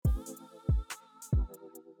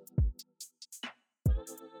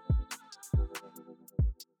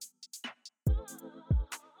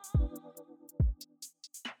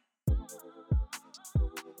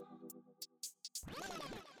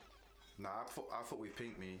Nah, I thought with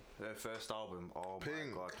Pink Me, their first album. Oh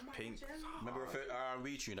Pink. my god, Pink. Remember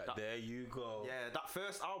R&B tune? That there you go. Yeah, that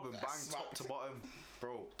first album, bang, That's top to bottom,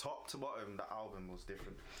 bro, top to bottom. That album was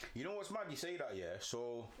different. You know what's mad? You say that, yeah.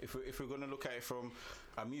 So if we're gonna look at it from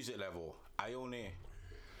a music level, I only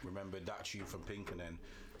remember that tune from Pink, and then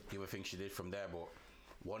the other thing she did from there. But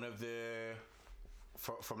one of the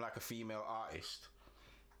from like a female artist,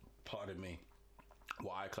 pardon me,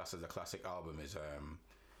 what I class as a classic album is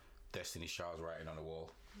Destiny's Child's Writing on the Wall.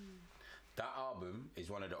 That album is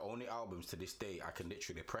one of the only albums to this day I can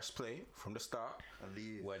literally press play from the start,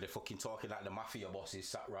 where they're fucking talking like the mafia bosses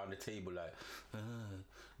sat around the table like,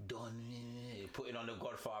 done, putting on the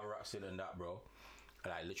Godfather accent and that, bro.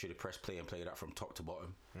 And I literally press play and play that from top to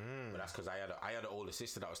bottom. But that's because I had an older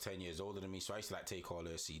sister that was 10 years older than me, so I used to like take all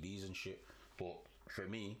her CDs and shit. But for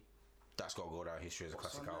me, that's got to go down history as a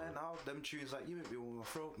classic album. Now them tunes like you make me wanna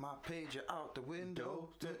throw my pager out the window.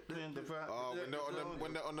 Oh,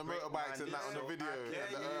 when they're on the motorbikes and that on the video.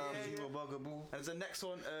 And there's the next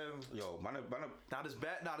one. Yo, man. Now there's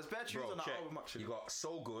bad tunes Bro, on that check. album actually. You got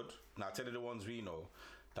So Good. Now tell you the ones we know.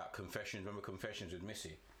 That Confessions. Remember Confessions with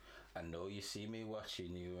Missy? I know you see me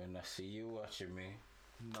watching you, and I see you watching me.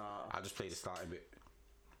 Nah. I'll just play the starting bit.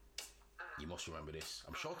 You must remember this.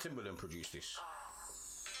 I'm sure Timbaland produced this.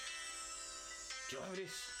 Do you remember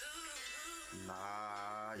this?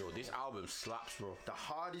 Nah. Yo, this album slaps, bro. The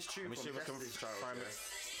hardest tune Let me see from if I can Destiny's Child. find it.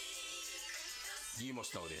 You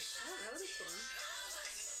must know this. I don't know this one.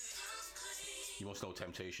 You must know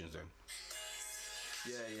Temptations then.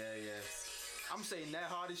 Yeah. I'm saying their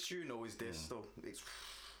hardest tune though is this though. It's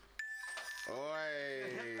Oi.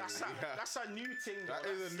 That's a new thing, though. That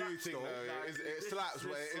is a new thing, though. It slaps,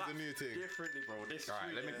 but it is a new thing. Differently, bro. This Alright,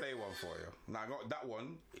 tune, let me play one for you. Now, I got that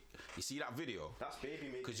one. You see that video? That's Baby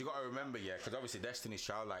Me. Because you got to remember, yeah, because obviously Destiny's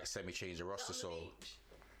Child like semi-changed the roster, so...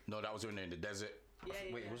 No, that was when they're in the desert.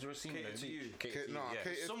 Yeah, Wait, was there a scene Cater then? to You. Cater to You,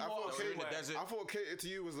 yeah. I thought Cater to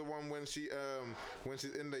You was the one when she's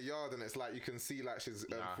in the yard and it's like you can see like she's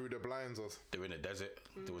through the blinds or. They're in the desert.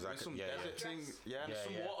 There was like some yeah, desert thing, and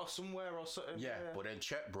some water somewhere or something. Yeah, but then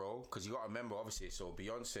check, bro, because you got to remember, obviously, so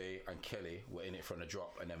Beyonce and Kelly were in it from the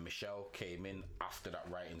drop, and then Michelle came in after that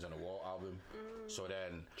Writings on the Wall album. So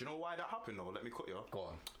then... Do you know why that happened, though? Let me cut you off. Go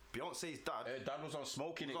on. Beyonce's dad... Dad was on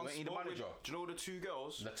Smoking It, wasn't he the manager? Do you know the two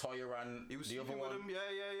girls? Latoya and He was the other sleeping with one. them,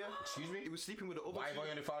 yeah. Excuse me? He was sleeping with the other Why two. have I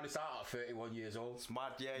only found this out at 31 years old? It's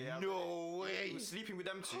mad, yeah. No way! He was sleeping with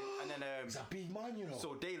them two, and then... He's a big man, you know.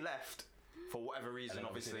 So they left, for whatever reason, and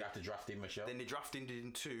obviously. They had to draft in Michelle. Then they drafted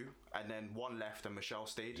in two, and then one left, and Michelle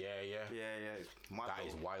stayed. Yeah. It's mad, That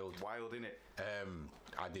is wild. Wild, innit?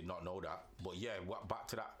 I did not know that. But yeah, back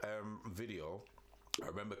to that video. I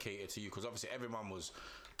remember Cater to You, because obviously everyone was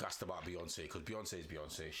gassed about Beyonce, because Beyonce is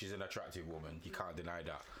Beyonce. She's an attractive woman. You can't deny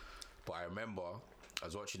that. But I remember I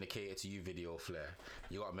was watching the Cater to You video, Flair.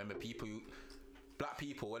 You got to remember black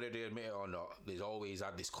people, whether they admit it or not, there's always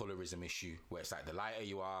had this colorism issue where it's like the lighter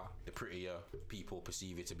you are, the prettier people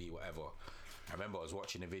perceive you to be, whatever. I remember I was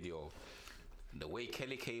watching the video. The way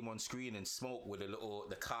Kelly came on screen and smoked with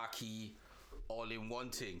the khaki all-in-one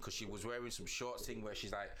thing, because she was wearing some shorts thing where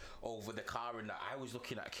she's like over the car and that. I was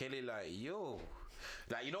looking at Kelly like, yo,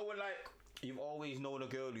 like, you know when like you've always known a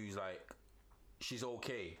girl who's like she's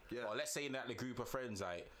okay, yeah. Or let's say in that the group of friends,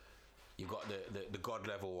 like you've got the god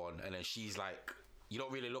level one, and then she's like, you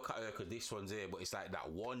don't really look at her because this one's here, but it's like that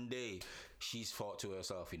one day she's thought to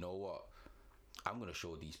herself, you know what, I'm gonna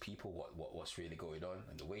show these people what's really going on.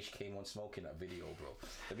 And the way she came on smoking that video, bro.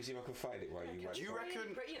 Let me see if I can find it while you. Do you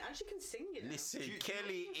reckon? Brilliant, and she can sing, you know. Listen,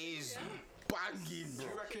 Kelly is banging, bro.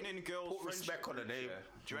 Do you reckon in girls' put respect on the name?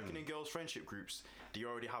 Do you reckon in girls' friendship groups, do you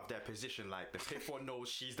already have their position? Like the piff one knows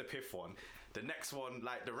she's the piff one. The next one,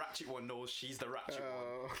 like the ratchet one, knows she's the ratchet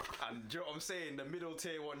one. And do you know what I'm saying? The middle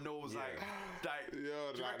tier one knows like yeah, do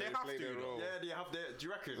you like they they have play to. their role. Yeah, they have their. Do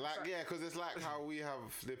you reckon? Like yeah, because it's like how we have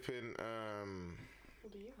flipping.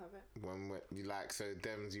 Well, do you have it? When you like, so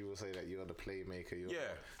Dems, you will say that you're the playmaker. You're,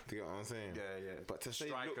 Yeah. Do you get what I'm saying? Yeah. But to say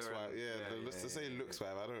Striker looks wise, and- to say looks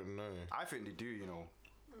wise, I don't know. I think they do. You know,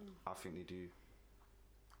 I think they do.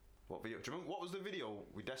 What video? Do you remember what was the video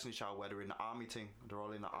with Destiny Child where they're in the army thing? They're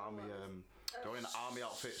all in the army. They're in the army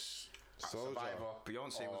outfits. Soldier. Survivor.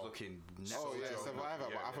 Beyonce was looking. Oh yeah, Soldier. Survivor. Yeah,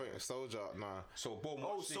 but I yeah. thought it was Soldier. Nah. So boom.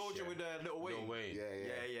 Oh, watch this, Soldier yeah. with the Little Wayne. Lil Wayne.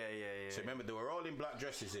 Yeah. So remember, they were all in black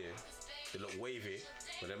dresses here. They look wavy.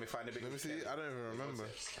 But let me find a bit. Let me see. I don't even remember.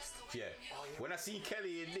 Yeah. When I seen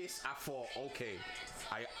Kelly in this, I thought, okay,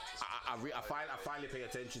 I finally pay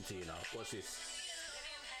attention to you now. What's this?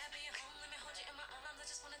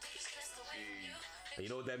 You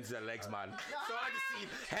know them's the legs, man. So I just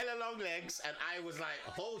seen hella long legs, and I was like,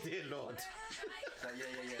 "Oh dear Lord." Like,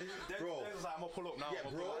 yeah. Bro. There's like, I'm gonna pull up now. Yeah,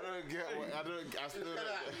 bro. I still Look at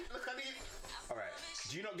that. Look at it. All right.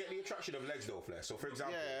 Do you not get the attraction of legs though, Flair? So for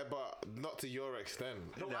example, Yeah, but not to your extent.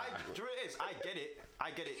 No, do you know what it is?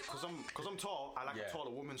 I get it, because I'm tall. I like a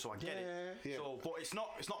taller woman, so I get it. Yeah. So, but it's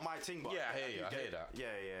not my thing. But Yeah, I hear you. I get hear it. that.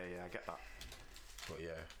 Yeah, I get that. but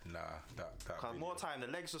yeah, nah, that. Cause more time the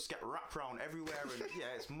legs just get wrapped around everywhere, and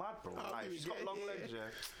yeah, it's mad, bro. Like, she's got long legs, yeah.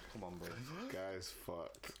 Come on, bro. Guys,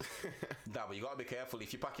 fucked. Nah, but you gotta be careful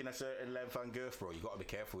if you're packing a certain length and girth, bro. You gotta be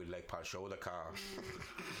careful with leg pad shoulder, car.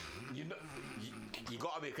 you know, you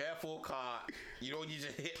gotta be careful, car. You know, you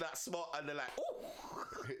just hit that spot and they're like,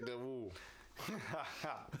 ooh, Hit the wall.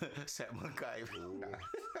 set my guy.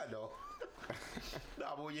 I know.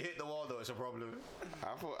 Nah, but when you hit the wall, though, it's a problem.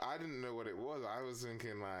 I didn't know what it was. I was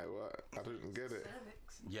thinking like, what? I didn't get it.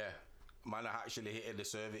 Cervix. Yeah, man, I actually hitting the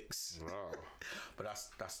cervix. Bro. But that's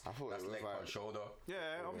I thought that's it was leg like- pad shoulder. Yeah,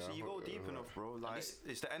 obviously I you go thought it deep was enough, bro. Like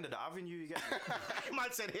it's the end of the avenue. You get Man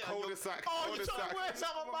said hit Cul-de-sac. Oh, you took Cul-de-sac. words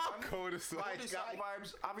out of my mouth. Cul-de-sac. cul-de-sac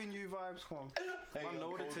vibes, avenue vibes. Come on, man,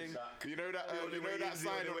 know the thing. You know that The only way that in, the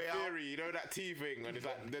sign only of way out. theory. You know that T thing, and it's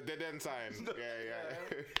like the dead end sign.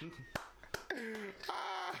 Yeah.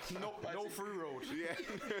 No through road. Yeah.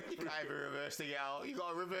 You can't even reverse to get out. You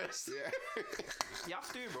gotta reverse. Yeah. You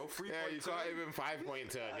have to, bro. 3 Yeah, point you can't even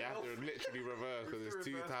 5-point turn. You have to literally reverse because it's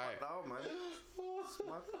too tight. Down, man.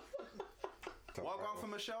 What going for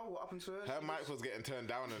Michelle? What happened to her? Her mic was getting turned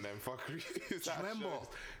down and then fuckery. remember?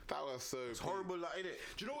 That was so. It's horrible, like, innit?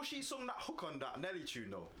 Do you know she sung that hook on that Nelly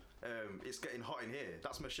tune though? It's getting hot in here.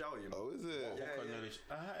 That's Michelle, you know. Oh, is it? Yeah.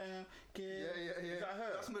 Yeah. Yeah. Is that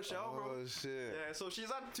her? That's Michelle, bro. Oh shit. Yeah, so she's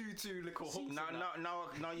had two little hooks. in that.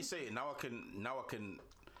 Now you say it. Now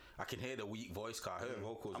I can hear the weak voice car. Her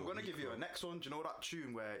vocals. I'm are gonna weak, give you bro. a next one. Do you know that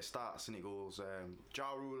tune where it starts and it goes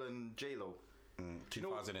Ja Rule and J Lo?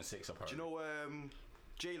 2006 Do apparently. you know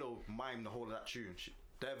J Lo mimed the whole of that tune?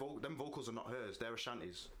 Them vocals are not hers. They're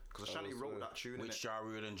Ashanti's. Because Ashanti wrote that tune. Which Ja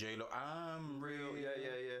Rule and J Lo? I'm real. Yeah.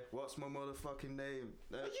 What's my motherfucking name?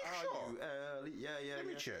 Are you sure? Yeah. Let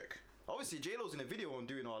me check. Obviously, J Lo's in the video and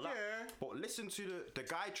doing all that. Yeah. But listen to the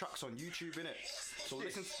guy tracks on YouTube, innit? So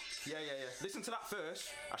listen. Yeah. Listen to that first.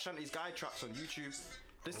 Ashanti's guy tracks on YouTube.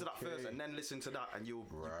 Listen to that first, and then listen to that, and your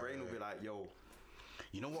brain will be like, yo.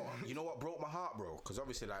 You know what? You know what broke my heart, bro? Because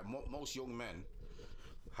obviously, like most young men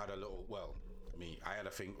had a little. Well, me, I had a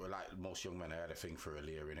thing. Like most young men, I had a thing for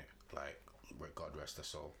Aaliyah, innit? Like, God rest her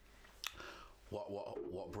soul.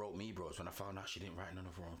 What broke me, bro, is when I found out she didn't write none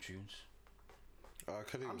of her own tunes.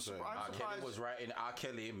 Kelly was there. R. Kelly was writing R.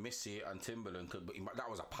 Kelly, Missy, and Timbaland. But that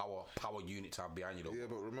was a power unit to have behind you, though. Yeah,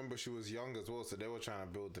 but remember she was young as well, so they were trying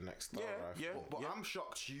to build the next star. Yeah. But I'm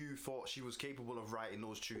shocked you thought she was capable of writing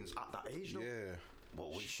those tunes at that age, though. Yeah.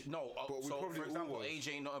 But we no. But we So probably for example, all was. age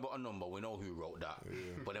ain't nothing but a number. We know who wrote that.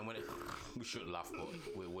 But then when we shouldn't laugh,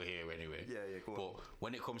 but we're here anyway. Yeah, go on. But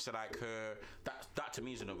when it comes to like her, that to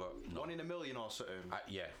me is another. No. 1 in a million or something.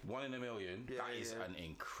 1 in a million. Yeah, That is yeah. an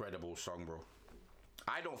incredible song, bro.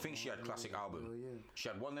 I don't think she had classic album. She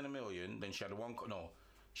had 1 in a million. Then she had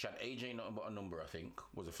she had Age Ain't Nothing But a Number. I think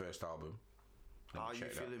was the first album. Let me Are You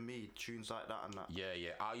check that. Feeling Me? Tunes like that and that.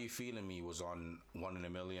 Yeah. Are You Feeling Me was on 1 in a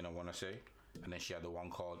million, I want to say. And then she had the one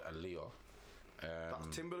called Aaliyah. That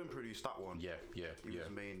Timbaland produced that one. Yeah. He was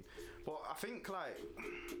main. But I think like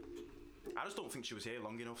I just don't think she was here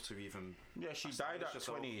long enough to even. Yeah, she died at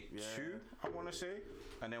herself. 22, Yeah. I want to say.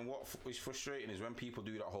 And then what is frustrating is when people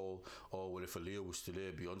do that whole, oh, well, if Aaliyah was still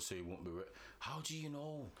there, Beyonce won't be. How do you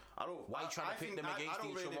know? I don't. Why are you trying to pit them against I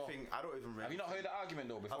don't each really other? think. I don't even really. Have you not heard that argument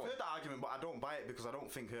though before? I've heard that argument, but I don't buy it because I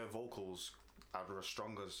don't think her vocals are as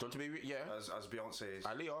strong as Don't to be as Beyonce's.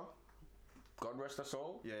 Aaliyah, God rest her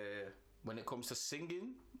soul. Yeah. When it comes to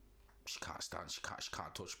singing, she can't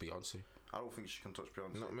touch Beyonce. I don't think she can touch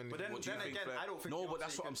Beyonce. Not many But then, What do you then think, again, Flair? I don't think. No, Beyonce but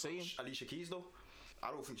that's what can I'm saying. touch Alicia Keys though. I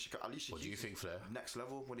don't think she can. Alicia What Keys do you think, Flair? Next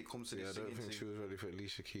level when it comes to Yeah, I this don't singing think thing. she was ready for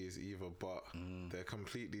Alicia Keys either, but they're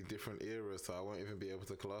completely different eras, so I won't even be able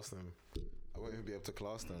to class them.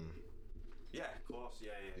 Yeah, of course. Yeah.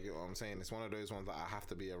 You get what I'm saying? It's one of those ones that I have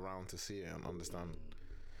to be around to see it and understand.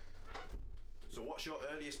 So, what's your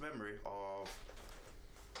earliest memory of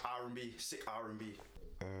R&B, sick R&B?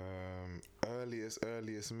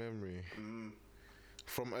 Earliest memory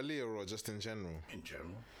from Aaliyah or just in general? In general.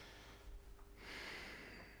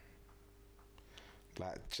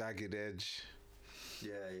 Like Jagged Edge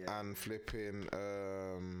Yeah. and flipping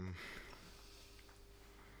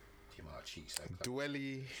Team out cheeks like that.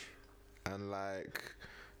 Dwelly and like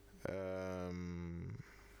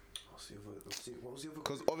What was the other?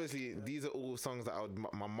 Because obviously these are all songs that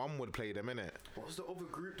my mum would play them, innit? What was the other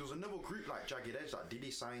group? There was another group like Jagged Edge that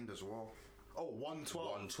Diddy signed as well. Oh,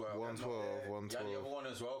 112. 112. Yeah, the other one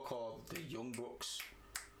as well called the Young Bucks.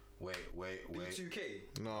 Wait.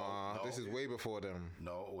 B2K? No, this is way before them.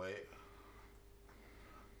 No, wait.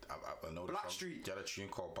 I know Blackstreet. They had a tune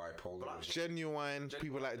called Bipolar. Genuine.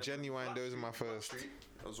 People like Genuine. Those are my first.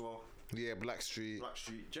 Blackstreet as well. Yeah, Blackstreet.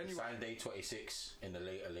 Genuine. Signed Day 26 in the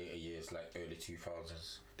later years, like early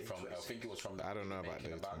 2000s. I think it was from. I don't know about Day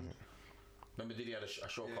 26. Remember, Diddy had a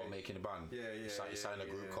show called Making the Band? Yeah. He signed a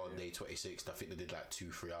group called Day 26. I think they did like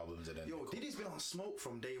 2-3 albums and then. Yo, Diddy's been on smoke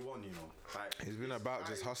from day one, you know. Like, he's been about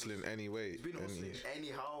just hustling anyway. He's been hustling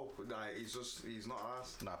anyhow. Like, he's not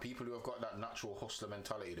asked. Nah, people who have got that natural hustler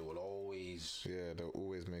mentality, they will always. Yeah, they'll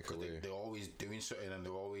always make a way. They're always doing something, and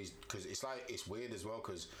they're always because it's weird as well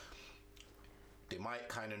because. They might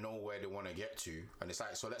kind of know where they want to get to, and it's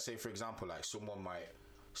like, so let's say for example, like someone might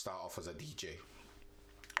start off as a DJ,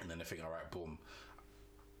 and then they think, all right, boom,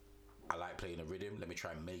 I like playing a rhythm, let me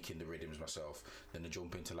try making the rhythms myself. Then they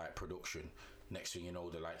jump into like production. Next thing you know,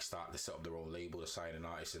 they set up their own label, they sign an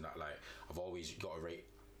artist, and that. Like, I've always got to rate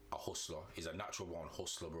a hustler. He's a natural born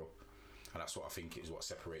hustler, bro, and that's what I think is what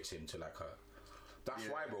separates him to like a. That's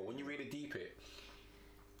why, bro. When you really deep it,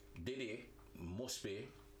 Diddy must be.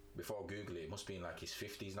 Before I Google it, must be in like his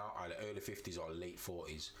 50s now, either early 50s or late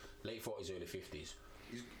 40s. Late 40s, early 50s.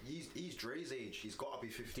 He's Dre's age. He's got to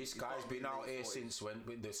be 50. This guy's been out here since when,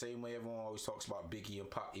 the same way everyone always talks about Biggie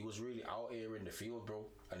and Pac. He was really out here in the field, bro.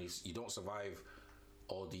 And you don't survive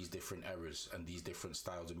all these different eras and these different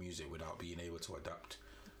styles of music without being able to adapt.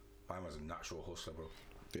 Man was a natural hustler, bro.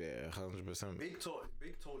 Yeah, 100%. Big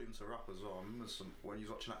told him to rap as well. I remember when he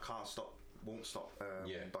was watching that Can't Stop, Won't Stop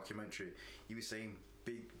documentary, he was saying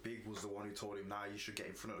Big was the one who told him, nah, you should get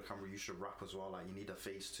in front of the camera, you should rap as well, like you need a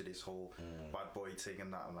face to this whole bad boy thing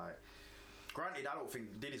and that. And like, granted, I don't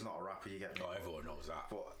think Diddy's not a rapper, you get me? Oh, everyone knows that.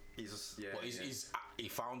 But he's just, But he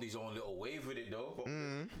found his own little wave with it though.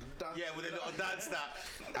 Yeah, with a little dance that.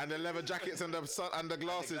 And the leather jackets and the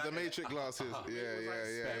glasses, the Matrix glasses. Yeah.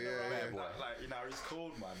 Like, now he's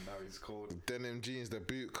cold, man. Now he's cold. Denim jeans, the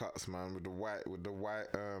boot cuts, man, with the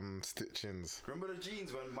white stitchings. Remember the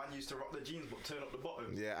jeans when man used to rock the jeans but turn up the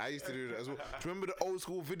bottom? Yeah, I used to do that as well. Do you remember the old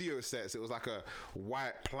school video sets? It was like a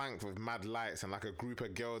white plank with mad lights and like a group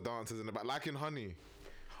of girl dancers in the back, like in Honey.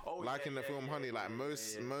 Like in the film Honey, like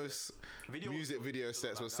most music video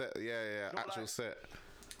sets were set. Yeah, actual set.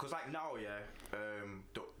 Because like now,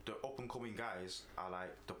 the up and coming guys are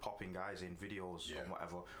like the popping guys in videos and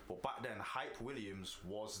whatever. But back then, Hype Williams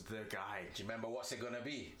was the guy. Do you remember What's It Gonna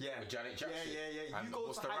Be? Yeah, with Janet Jackson. Yeah. And You go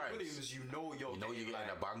Busta to Hype Rhymes. Williams, you know you're getting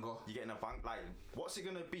a banger. You're getting a bang. Like, What's It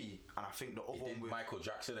Gonna Be? And I think the other one with Michael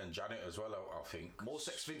Jackson and Janet as well. I think most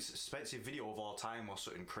expensive video of all time or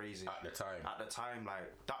something crazy at the time.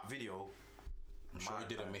 Like that video. I'm sure he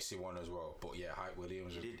did a Missy one as well. But yeah, Hype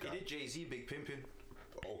Williams. He did Jay-Z Big Pimpin'.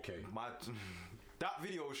 Okay. Mad. That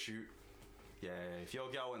video shoot. Yeah, if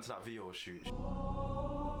your girl went to that video shoot.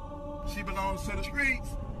 She belongs to the streets.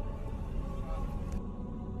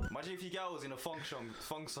 Imagine if your girl was in a funk song.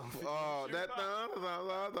 Oh,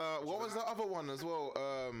 what was the other one as well?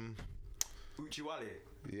 Uchiwale.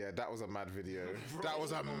 Yeah, that was a mad video. That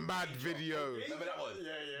was a mad video. Remember that one?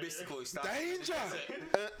 Yeah. Mystical. Danger!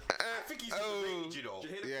 I think he's underrated, you know.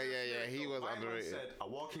 Yeah, he was underrated. Said,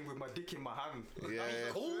 I'm walking with my dick in my hand. Yeah.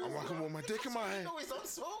 I'm walking with my dick in my hand.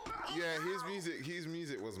 Yeah, his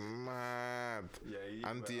music was mad.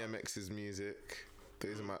 Yeah, and DMX's music.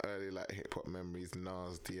 These are my early like hip hop memories.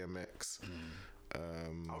 Nas, DMX.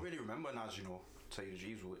 I really remember Nas, you know. Tell you the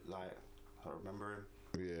G's, like I remember him.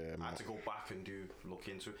 Yeah, I had to go back and look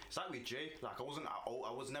into it. It's like with Jay. Like I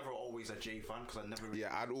was never always a Jay fan because I never. Really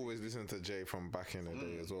I'd always listen to Jay from back in the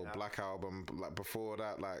day as well. Yeah. Black Album, like before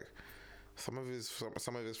that, like some of his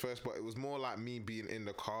first, but it was more like me being in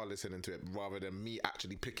the car listening to it rather than me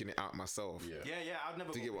actually picking it out myself. Yeah. I'd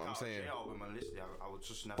never. Do you get what I'm saying? Jay album and listen. I was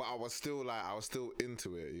just never. But I was still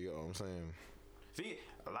into it. You get what I'm saying? See,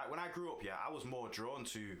 like when I grew up, I was more drawn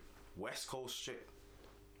to West Coast shit.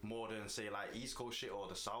 More than say like East Coast shit or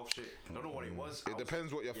the South shit. I don't know what it was. It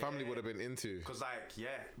depends what your family would have been into. Because like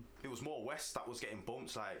it was more West that was getting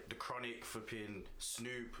bumped, like the Chronic, flipping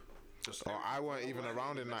Snoop. Just I weren't even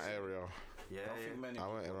around in that area. Yeah, I don't think many I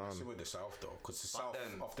went around with the South though, because the South,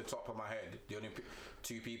 off the top of my head, the only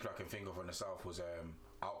two people I can think of on the South was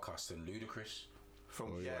Outkast and Ludacris.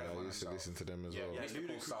 I used to listen to them as well.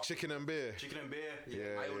 Ludacris. Chicken and Beer.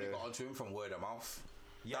 Yeah. I only got onto him from word of mouth.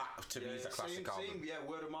 That to me is a classic album. Same, yeah,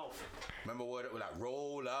 word of mouth. Remember word it was like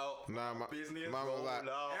roll out. Nah, Business, man was like,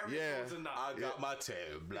 out. yeah. I got my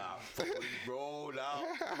tail black. Roll out,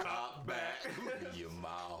 got back. You my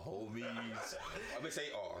homies. I'm gonna say,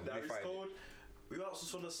 let That me is find cold. it. We also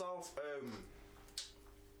from the south.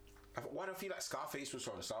 Why do I feel like Scarface was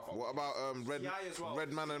from the south? What about CI as well.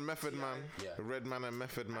 Redman and Method Man? Yeah. Redman and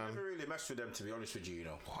Method I Man. never really messed with them, to be honest with you.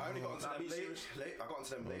 I only got into Nah, them be late. serious. I got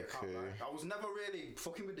into them late. I can't lie. I was never really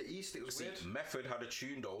fucking with the East. It was See, weird. Method had a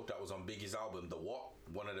tune though that was on Biggie's album, The What?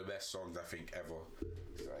 One of the best songs I think ever.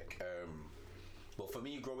 It's like, but for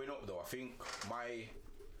me growing up though, I think my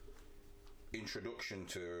introduction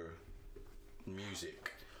to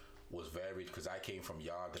music was varied because I came from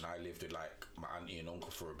Yard and I lived with like my auntie and uncle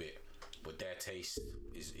for a bit, but their taste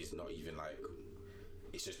is not even like,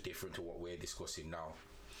 it's just different to what we're discussing now.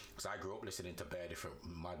 Because I grew up listening to bare different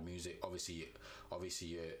mad music. Obviously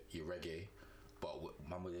your reggae, but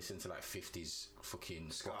man would listen to like 50s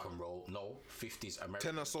fucking rock and roll. No, 50s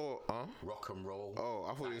American Tenor Saw, rock and roll. Oh,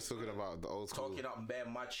 I thought you were talking about the old school. Talking up bare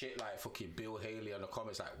mad shit like fucking Bill Haley on the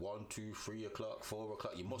comments like 1, 2, 3 o'clock, 4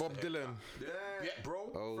 o'clock. You must Bob have heard Dylan. that. Yeah, bro.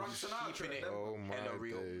 Oh, Frank Sinatra. Keeping it Oh my hella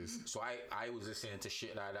real. days. So I was listening to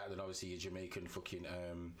shit like that. Then obviously your Jamaican fucking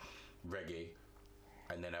reggae,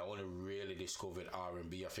 and then I only really discovered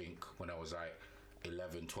R&B. I think when I was like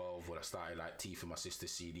 11, 12, when I started like teething my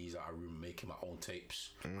sister's CDs out of room, making my own tapes.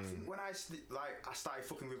 I think when I started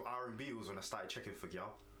fucking with R&B was when I started checking for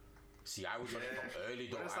gal. See, I was on it from early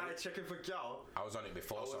though. When I started checking for gal, I was on it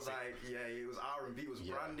before. I So was I think like, it was R&B, it was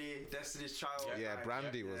Brandy, Destiny's Child. Yeah, like,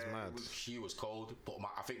 Brandy was mad. she was cold, but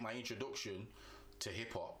I think my introduction to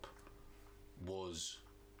hip hop was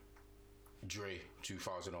Dre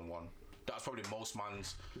 2001. That's probably most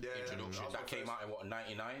man's introduction. that was That my came first. out in what,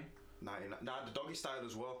 99? 99. Nah, the Doggy Style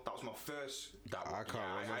as well. That was my first. I can't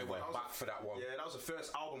I remember. went back for that one. Yeah, that was the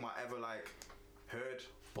first album I ever like heard.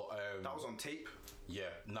 But That was on tape. yeah,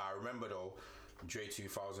 I remember though, Dre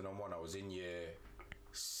 2001. I was in year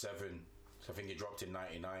 7, so I think it dropped in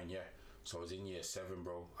 99. Yeah, so I was in year 7,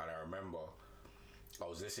 bro, and I remember I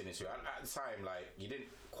was listening to it. And at the time, like, you didn't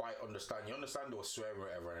quite understand. You understand there was swearing or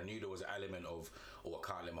whatever, and I knew there was an element of, I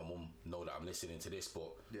can't let my mum know that I'm listening to this. But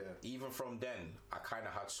even from then, I kind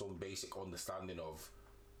of had some basic understanding of,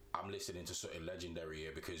 I'm listening to something legendary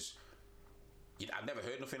here, because I've never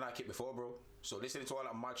heard nothing like it before, bro. So listening to all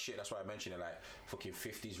that mad shit, that's why I mentioned it, like fucking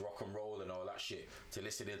 50s rock and roll and all that shit, to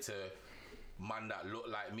listening to man that look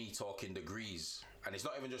like me talking degrees. And it's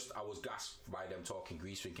not even just I was gassed by them talking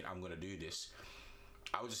Greece thinking I'm gonna do this.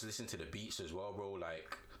 I was just listening to the beats as well, bro.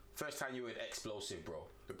 Like, first time you heard Explosive, bro,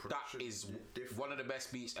 that is one of the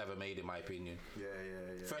best beats ever made in my opinion. Yeah.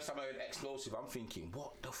 First time I heard Explosive, I'm thinking,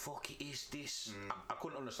 what the fuck is this? I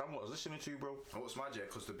couldn't understand what I was listening to, bro. And what's magic,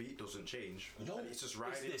 because the beat doesn't change. No, and it's just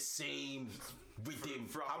riding. It's the same rhythm.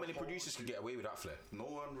 How many producers can get away with that, Flair? No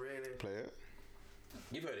one really. Play it.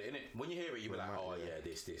 You've heard it, innit? When you hear it, you'll be like, oh yeah,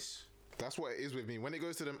 this. That's what it is with me. When it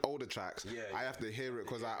goes to them older tracks, I have to hear it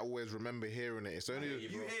because I always remember hearing it. It's only You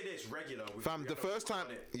hear this regular. fam. The first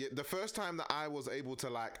time that I was able to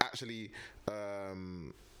like actually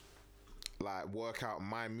like work out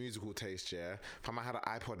my musical taste, fam, I had an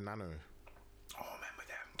iPod Nano. Oh, remember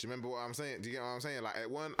them. Do you remember what I'm saying? Do you get what I'm saying? Like,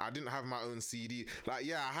 I didn't have my own CD. Like,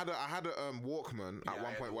 I had a Walkman at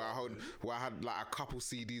one point where I had like a couple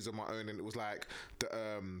CDs of my own, and it was like the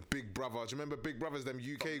Big Brother. Do you remember Big Brother's them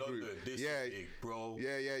UK group? Yeah, big, bro.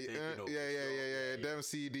 Yeah. Them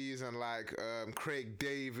CDs and like Craig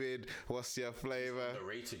David. What's your flavor?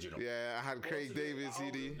 Underrated, you know. Yeah, I had Craig David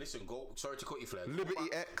CD. Listen, go. Sorry to cut you, Flair.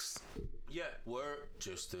 Liberty X. Yeah, work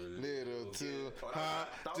just a Little too hot,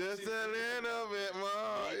 that was just a little bit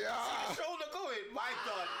more. Yeah. Shoulder going. My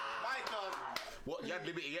God. What? You had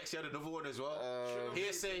Liberty X. You had another one as well.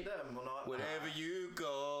 Hearsay. Them or not? Wherever you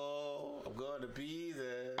go, I'm gonna be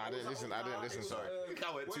there. I didn't listen. Sorry.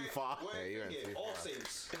 I went too far. Yeah, you went too All far.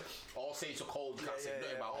 Saints. All Saints are cold. Can't say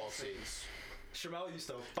nothing about All Saints. Shamel used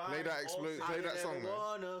to Play that play that song, man.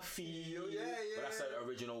 Wanna feel. Yeah. But that's the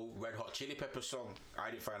original Red Hot Chili Peppers song. I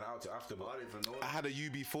didn't find out till after, but I don't even know. I had a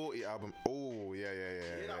UB40 album. Oh, yeah.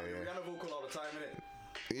 We got a vocal all the time, innit?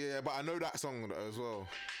 Yeah, but I know that song as well.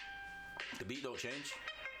 the beat don't change.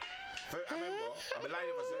 I remember. I've been lying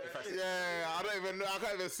if I said. Yeah, I don't even know. I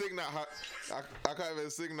can't even sing that high. I can't even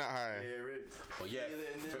sing that high. But yeah,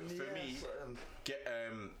 for me, get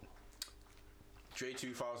Dre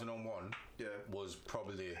 2001 was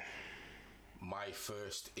probably my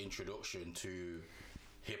first introduction to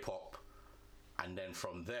hip hop, and then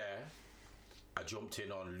from there, I jumped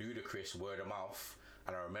in on Ludacris Word of Mouth,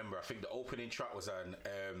 and I think the opening track was an.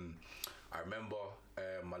 I remember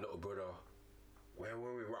my little brother where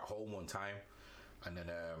were we? We were at home one time, and then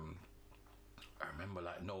I remember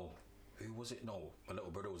like, no, who was it? No, my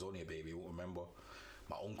little brother was only a baby. I won't remember.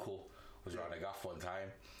 My uncle was around the gaff one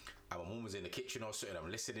time. And my mum was in the kitchen or something. I'm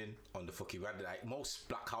listening on the fucking radio. Like most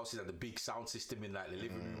black houses have the big sound system in like the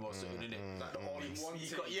living room or something, innit? Like the all-in-one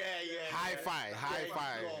speaker. Yeah. Hi-fi.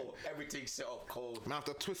 Bro, everything's set up cold. Man, have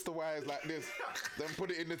to twist the wires like this, then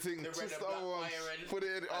put it in the thing. Twist the other one, put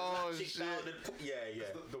it in. Oh shit!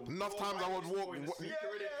 Enough times I would walk.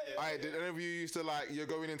 Did any of you used to like you're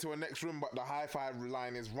going into a next room, but the hi-fi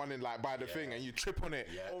line is running like by the thing, and you trip on it,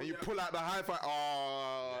 and you pull out the hi-fi.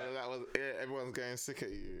 Oh, that was it. Everyone's getting sick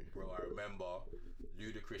at you. Bro, I remember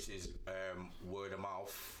Ludacris's word of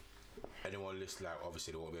mouth. Anyone listening, like,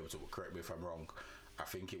 obviously they won't be able to correct me if I'm wrong. I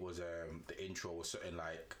think it was the intro was something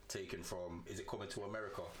like taken from, is it Coming to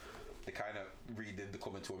America? They kind of redid the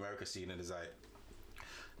Coming to America scene, and it's like,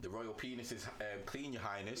 the royal penis is clean, your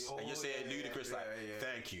highness. And you're saying Ludacris like,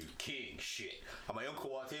 thank you, king, shit. And my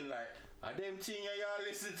uncle walked in like, I damn thing y'all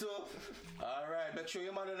listen to. Alright, make sure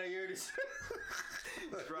your man don't hear this.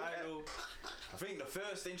 I think the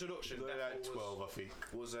first introduction like 12, I think,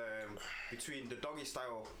 was between the Doggy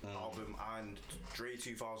Style album and Dre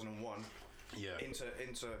 2001. Yeah. Into,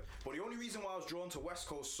 but the only reason why I was drawn to West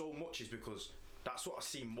Coast so much is because that's what I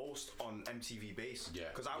see most on MTV Base. Yeah.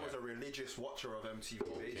 Because I was a religious watcher of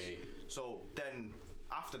MTV Base. So then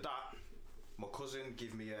after that, my cousin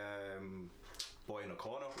gave me Boy in the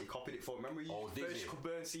Corner. He copied it for. Remember, you first could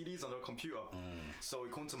burn CDs on the computer. So he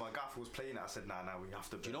come to my gaff, was playing it. I said, nah, we have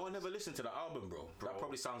to. Do you know I never listened to the album, bro? That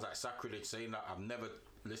probably sounds like sacrilege saying that. I've never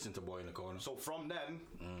listened to Boy in the Corner. So from then,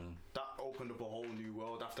 that opened up a whole new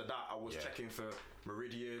world. After that, I was checking for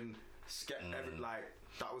Meridian,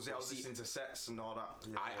 that was it. I was listening to sets and all that.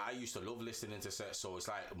 Yeah. I used to love listening to sets, so it's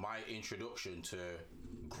like my introduction to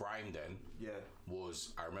grime then was,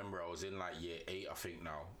 I remember I was in like year 8, I think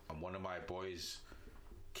now, and one of my boys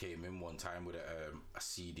came in one time with a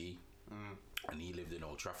CD, and he lived in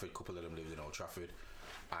Old Trafford, a couple of them lived in Old Trafford,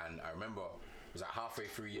 and I remember it was like halfway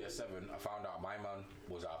through year 7, I found out my man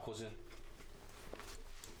was our cousin,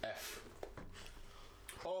 F.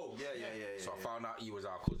 Oh, yeah. So I found out he was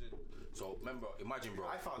our cousin. So remember, imagine, bro.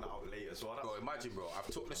 I found that out later, so bro, imagine, bro.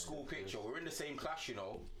 I've took the school picture. We're in the same class, you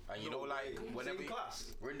know, and you know, like whenever same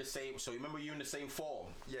class. We're in the same. So remember, you're in the same form.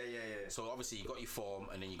 Yeah. So obviously you got your form,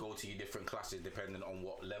 and then you go to your different classes depending on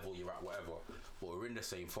what level you're at, whatever. But we're in the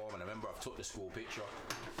same form, and I remember I've took the school picture.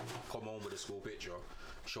 Come home with the school picture.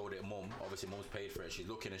 Showed it mum. Obviously, mum's paid for it. She's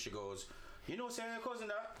looking and she goes, "You know, saying your cousin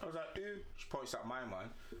that?" I was like, "Who?" She points at my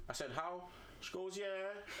man. I said, "How?" She goes,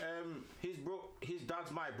 "Yeah, his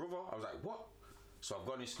dad's my brother." I was like, "What?" So I've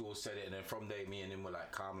gone in school, said it, and then from there, me and him were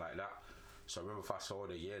like calm like that. So I remember fast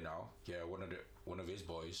forward a year now, one of his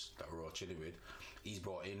boys that we're all chilling with, he's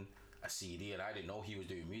brought in a CD, and I didn't know he was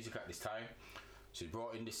doing music at this time. So he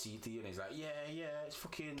brought in the CD, and he's like, yeah, it's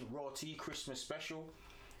fucking Raw T Christmas special.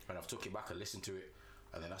 And I've took it back and listened to it,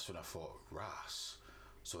 and then that's when I thought, Ras.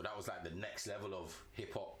 So that was like the next level of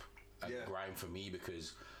hip hop and grime for me,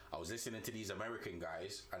 because I was listening to these American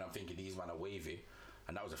guys, and I'm thinking these men are wavy.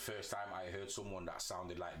 And that was the first time I heard someone that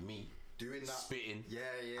sounded like me doing that, spitting.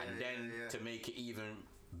 And then to make it even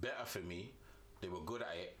better for me, they were good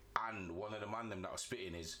at it. And one of the man them that was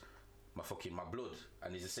spitting is my blood,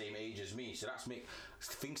 and he's the same age as me. So that's make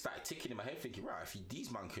things started ticking in my head, thinking, right, if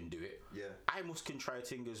these man can do it, I must can try a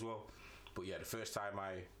thing as well. But yeah, the first time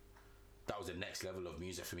that was the next level of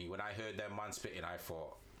music for me. When I heard them man spitting, I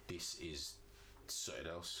thought, this is something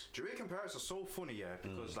else. Jamaican parents are so funny,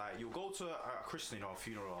 because like you'll go to a christening or a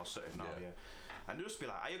funeral or something now, and they'll just be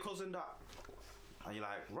like, "Are your cousin that?" And you're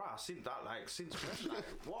like, "Right, since when?" Like,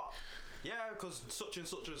 what? Yeah, because such and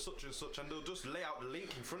such and such and such, and they'll just lay out the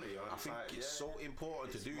link in front of you. I think it's so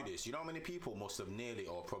important to do this. You know how many people must have nearly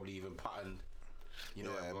or probably even patterned. You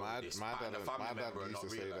know, my dad used to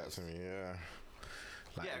say that to me. Yeah,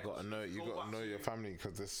 like you got to know your family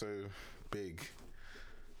because they're so big.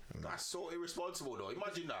 That's so irresponsible though.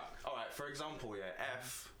 Imagine that. Alright, for example,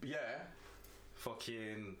 F. Yeah.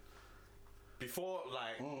 Fucking. Before,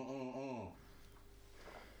 like.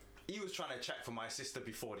 He was trying to check for my sister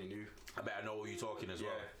before they knew. I bet I know what you're talking as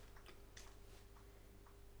well.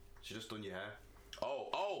 She just done your hair.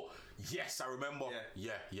 Oh, yes, I remember.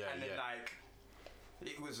 Yeah. And then, like.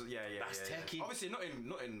 It was, That's techie. Obviously,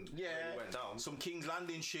 nothing really went down. Some King's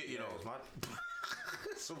Landing shit, you know. It was mad.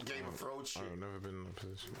 Some Game of Thrones shit. I've never been in that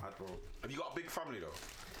position. Mad, bro. Have you got a big family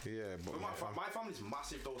though? Yeah, but my family's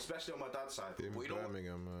massive though, especially on my dad's side. In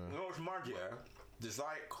Birmingham. You know what's mad, yeah? There's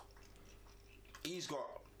like, he's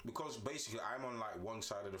got, because basically I'm on like one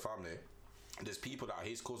side of the family, there's people that are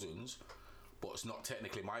his cousins, but it's not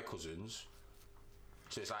technically my cousins,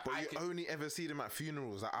 So it's like But you only ever see them at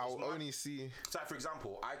funerals. Like, I'll only see. So, like, for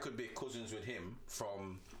example, I could be cousins with him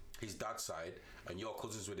from his dad's side, and you're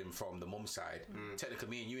cousins with him from the mum's side. Technically,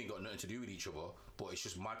 me and you ain't got nothing to do with each other, but it's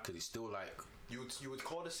just mad because it's still like You would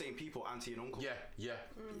call the same people auntie and uncle. yeah.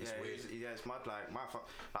 It's weird. It's mad. Like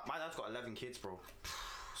my dad's got 11 kids, bro.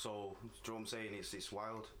 So do you know what I'm saying? It's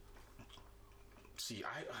wild. See,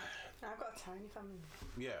 I've got a tiny family.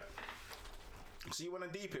 yeah. See, when I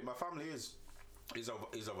deep it, my family is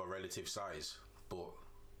of a relative size, but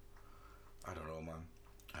I don't know, man.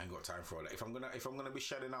 I ain't got time for all that. If I'm gonna be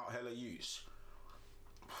shedding out hella youths,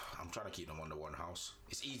 I'm trying to keep them under one house.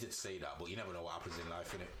 It's easy to say that, but you never know what happens in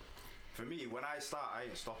life, innit? For me, when I start, I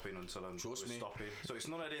ain't stopping until I'm Trust me. stopping. So it's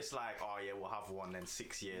none of this like, oh yeah, we'll have one, then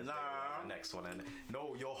 6 years, Nah. then we'll have the next one, and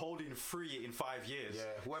no, you're holding 3 in 5 years. Yeah,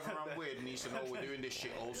 whoever I'm with needs to know we're doing this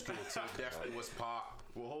shit old school. Till death do us part.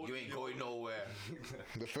 You ain't going nowhere.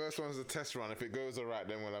 The first one's a test run. If it goes alright,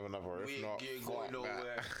 then we'll have another. We If not, ain't fuck going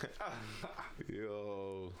nowhere. that.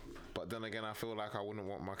 Yo. But then again, I feel like I wouldn't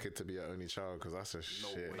want my kid to be an only child because that's a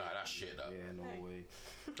shit. way. Nah, that's shit. That. Yeah, no way.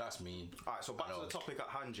 That's mean. All right, so back I to know. the topic at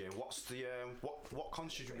hand, Jay. What's the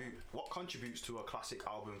what contributes to a classic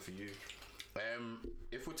album for you?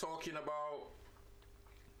 If we're talking about,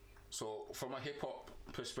 so from a hip hop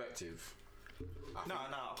perspective, No,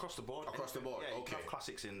 across the board. Across the board, Yeah, you okay. can have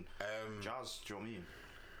classics in jazz. Do you know what I mean?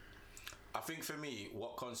 I think for me,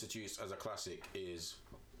 what constitutes as a classic is,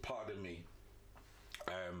 pardon me,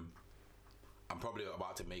 I'm probably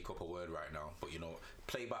about to make up a word right now, but you know,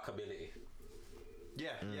 playback ability.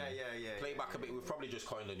 Yeah. Playback ability. We've probably just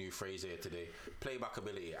coined a new phrase here today. Playback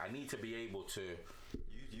ability. I need to be able to.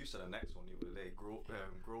 You said the next one the other day.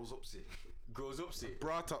 Grows up, see. Grows up, see.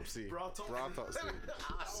 Bratopsy. Bratopsy.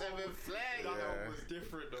 Seven flag. That one was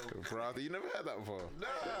different though. Brat, you never heard that before?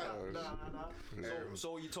 Nah.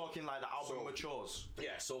 So you're talking like the album matures.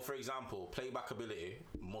 Yeah, so for example, playback ability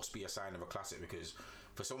must be a sign of a classic, because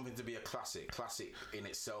for something to be a classic in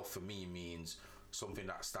itself for me means something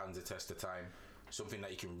that stands the test of time, something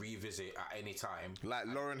that you can revisit at any time. Like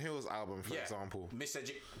Lauryn Hill's album, for example.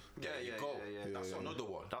 There you go. That's another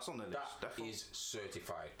one. That's on the list. That definitely. is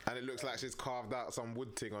certified. And it looks like she's carved out some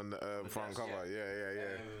wood thing on the front Yes, cover.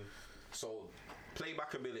 Yeah. So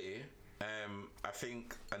playback ability, I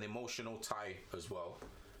think an emotional tie as well,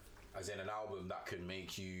 as in an album that can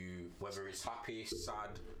make you, whether it's happy,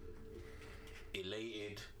 sad,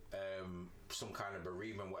 elated, some kind of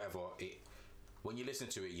bereavement, whatever, when you listen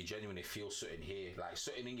to it, you genuinely feel something here, like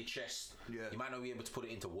something in your chest. Yeah. You might not be able to put it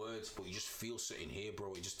into words, but you just feel something here,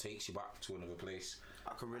 bro. It just takes you back to another place.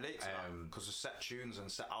 I can relate to that because of set tunes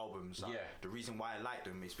and set albums. Like, the reason why I like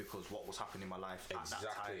them is because what was happening in my life at that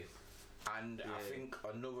time. And I think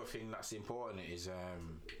another thing that's important is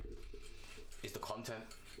the content.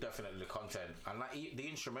 Definitely the content, and like the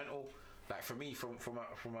instrumental. Like for me, from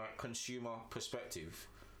a consumer perspective,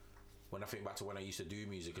 when I think back to when I used to do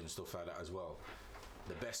music and stuff like that as well,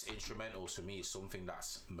 the best instrumentals for me is something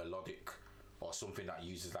that's melodic or something that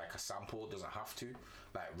uses like a sample. Doesn't have to.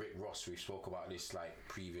 Like Rick Ross, we spoke about this like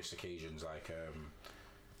previous occasions. Like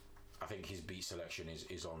I think his beat selection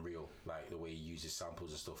is unreal. Like the way he uses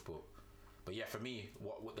samples and stuff. But yeah, for me,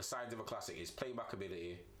 what the signs of a classic is playback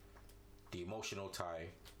ability, the emotional tie,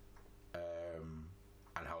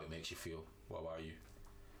 and how it makes you feel. What about you?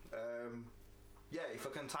 Yeah, if I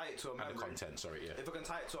can tie it to a memory. And the content, sorry, yeah. If I can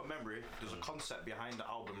tie it to a memory, there's a concept behind the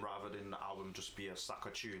album rather than the album just be a stack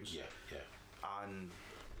of tunes. Yeah. And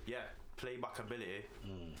yeah, playback ability.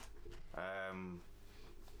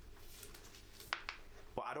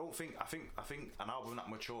 But I don't think I think an album that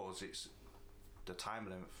matures, it's the time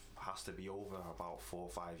length has to be over about 4 or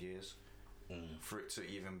 5 years for it to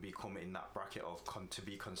even become in that bracket of to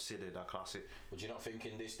be considered a classic. Would you not think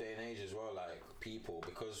in this day and age as well, like people,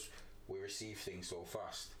 because we receive things so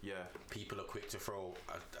fast, people are quick to throw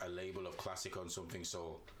a label of classic on something.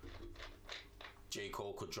 So J.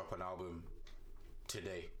 Cole could drop an album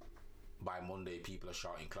today, by Monday people are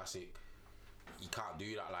shouting classic. You can't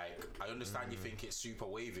do that. Like, I understand you think it's super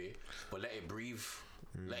wavy, but let it breathe.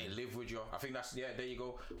 Let it live with you. I think that's there you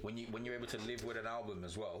go. When you're able to live with an album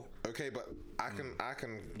as well. Okay, but I can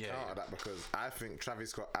counter that, because I think Travis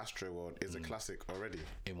Scott Astroworld is a classic already.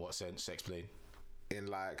 In what sense? Explain. In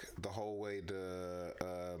like the whole way the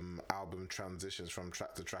album transitions from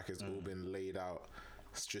track to track has all been laid out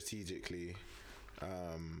strategically.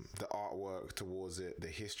 The artwork towards it, the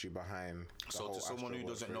history behind the So whole to someone who Astroworld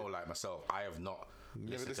doesn't thing. know, like myself, I have not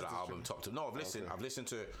listened to the album top to. No, I've listened. Okay. I've listened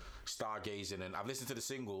to Stargazing, and I've listened to the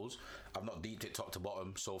singles. I've not deeped it top to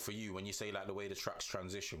bottom. So for you, when you say like the way the tracks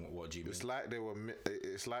transition, what do you mean? It's like they were.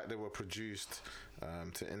 It's like they were produced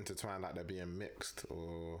to intertwine, like they're being mixed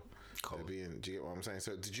or they're being. Do you get what I'm saying?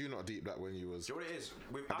 So did you not deep that when you was? Do you know what it is?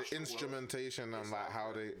 With The Astro World, instrumentation and like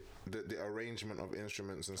how they, the arrangement of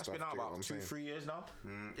instruments and It's stuff. been out do you get what about I'm 2-3 years now.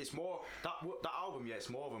 it's more that album. Yeah, it's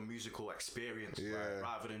more of a musical experience, Yeah. right,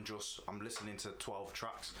 rather than just I'm listening to 12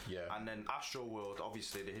 tracks. Yeah. And then Astro World,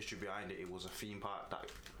 obviously the history behind it. It was a theme park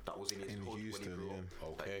that was in his hood Houston, when he grew up. yeah.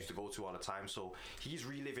 That he Okay. used to go to all the time. So he's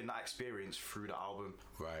reliving that experience through the album.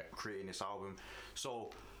 Right. Creating this album. So.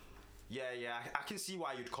 Yeah, I can see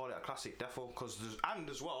why you'd call it a classic, defo. Because and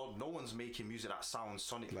as well, no one's making music that sounds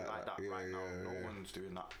sonically like that right now. No one's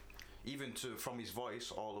doing that. Even from his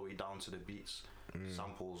voice all the way down to the beats,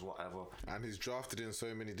 samples, whatever. And he's drafted in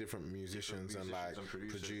so many different musicians and like musicians and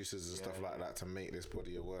producers and stuff like that to make this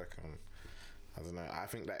body of work. And I don't know. I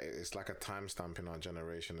think that it's like a timestamp in our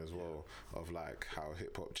generation as well of like how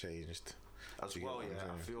hip hop changed. As Do you get well, what I'm yeah. I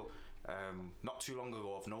saying? feel not too long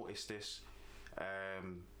ago I've noticed this.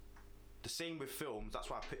 The same with films. That's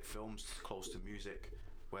why I pick films close to music,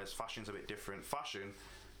 whereas fashion's a bit different. Fashion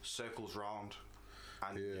circles round,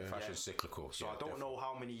 and Fashion's cyclical. So yeah, I don't definitely. know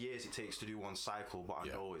how many years it takes to do one cycle, but I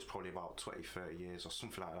Yeah. know it's probably about 20, 30 years or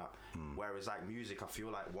something like that. Whereas like music, I feel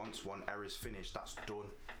like once one era is finished, that's done.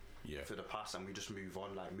 Yeah. For the past, and we just move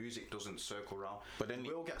on. Like music doesn't circle around. But then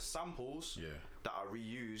we'll get samples that are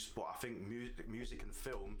reused, but I think music and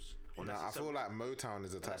films. No, I feel like Motown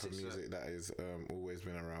is a type of music that is always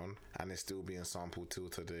been around and it's still being sampled till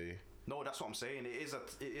today. No, that's what I'm saying.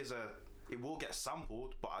 It will get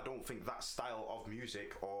sampled, but I don't think that style of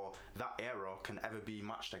music or that era can ever be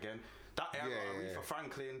matched again. That era, Aretha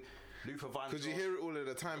Franklin, Luther Vandross. Because you hear it all of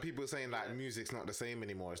the time, people saying like music's not the same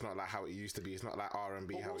anymore. It's not like how it used to be. It's not like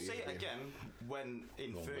R&B But how we'll it used say to it be. again when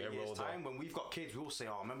in 30 we're years' older. time, when we've got kids, we'll say,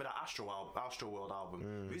 "Oh, remember that Astro World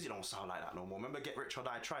album? Music don't sound like that no more. Remember Get Rich or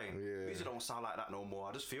Die Trying? Music don't sound like that no more."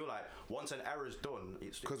 I just feel like once an era's done,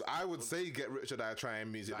 it's Because I would say Get Rich or Die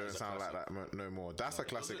Trying music That don't is a sound like that no more. That's a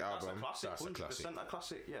classic album. That's That's a a classic, 100% a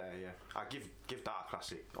classic. Yeah. I give that a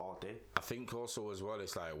classic all day. I think also as well,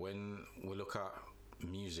 it's like when we look at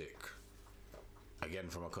music, again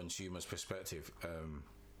from a consumer's perspective,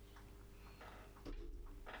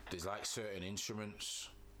 there's like certain instruments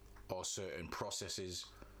or certain processes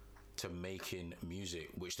to making music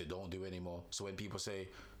which they don't do anymore. So when people say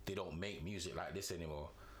they don't make music like this anymore,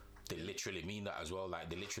 they literally mean that as well. Like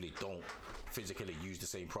they literally don't physically use the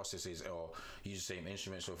same processes or use the same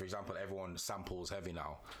instruments. So for example, everyone samples heavy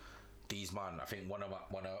now. These man, I think one of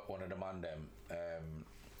the man them,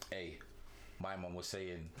 my mum was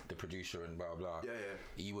saying, the producer and blah blah. Yeah.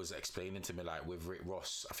 He was explaining to me like with Rick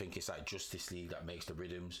Ross, I think it's like Justice League that makes the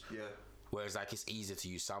rhythms. Yeah. Whereas like it's easier to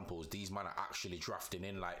use samples. These men are actually drafting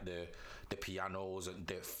in like the pianos and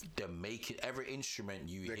they're making every instrument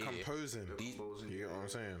you They're hear. composing. These- You get what I'm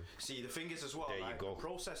saying? See, the thing is as well, There you like, go. the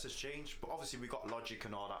process has changed, but obviously we got Logic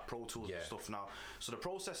and all that, Pro Tools and Yeah. stuff now. So the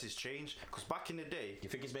process has changed, because back in the day, You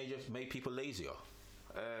think it's made people lazier?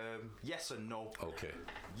 yes and no. Okay.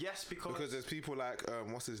 Yes, Because there's people like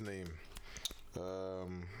what's his name?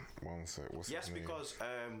 One sec. What's Yes, his name? because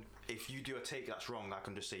if you do a take that's wrong, I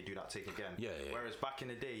can just say do that take again. Yeah. Whereas back in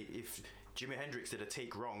the day, if Jimi Hendrix did a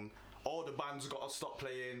take wrong, all the bands got to stop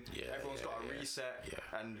playing. Yeah, Everyone's got to yeah. reset.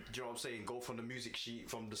 Yeah. And do you know what I'm saying? Go from the music sheet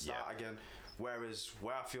from the start Yeah. again. Whereas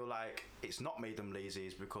where I feel like it's not made them lazy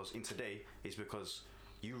is because in today is because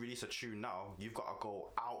you release a tune now, you've got to go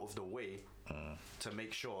out of the way to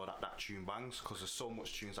make sure that that tune bangs, because there's so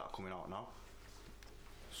much tunes that are coming out now.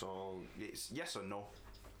 So it's yes or no.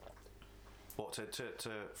 But to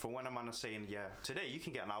for when a man is saying, yeah, today you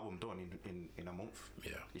can get an album done in a month.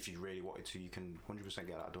 Yeah. If you really wanted to, you can 100%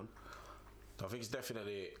 get that done. I think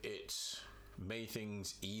it's made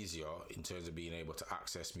things easier in terms of being able to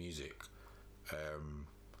access music.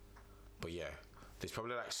 But yeah, there's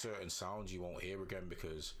probably like certain sounds you won't hear again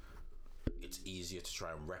because it's easier to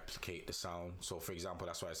try and replicate the sound. So for example,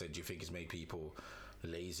 that's why I said, do you think it's made people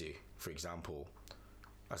lazy? For example,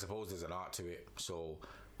 I suppose there's an art to it. So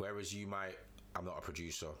whereas you might, I'm not a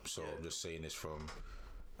producer, so I'm just saying this from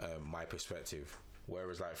my perspective.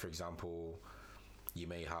 Whereas like, for example, you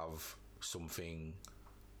may have something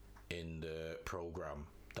in the program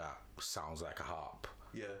that sounds like a harp.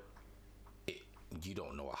 Yeah. You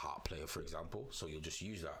don't know a harp player, for example, so you'll just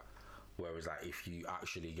use that. Whereas like if you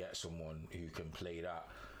actually get someone who can play that,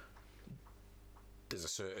 there's a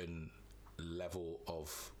certain level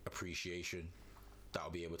of appreciation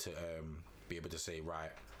that'll be able to say,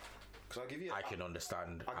 right, Because I'll give you. I can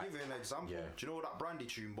understand. I'll give you an example. Yeah. Do you know what that Brandy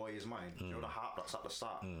tune "Boy Is Mine"? Do you know the harp that's at the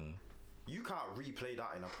start? You can't replay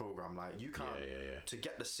that in a program. Like you can't to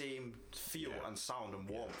get the same feel and sound and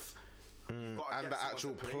warmth. And the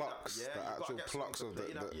actual plucks, of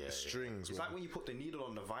the strings. It's like when you put the needle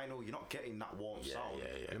on the vinyl, you're not getting that warm sound.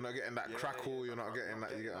 You're not getting that crackle. You're not getting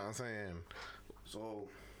that. You get what I'm saying? So,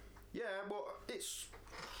 yeah, but it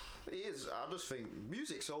is. I just think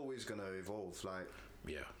music's always gonna evolve. Like,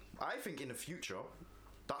 I think in the future,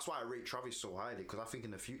 that's why I rate Travis so highly, because I think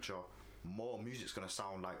in the future, more music's gonna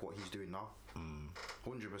sound like what he's doing now.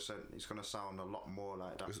 100%, it's gonna sound a lot more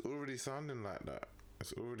like that. It's already sounding like that.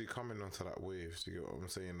 It's already coming onto that wave. Do you get what I'm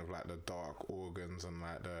saying? Of like the dark organs and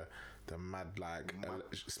like the mad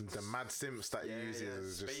the mad synths that he uses.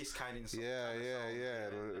 Is space just, kind of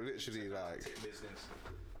literally like.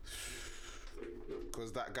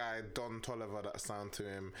 Because that guy Don Toliver, that sound to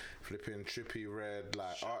him, flipping Trippie Redd,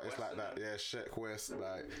 like Shaq artists West, like that, Sheck West,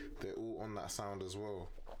 like they're all on that sound as well.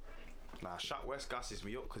 Nah, Shaq West gasses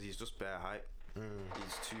me up because he's just bare hype.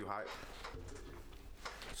 He's too hype.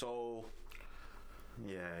 So,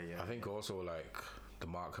 yeah. I think also like the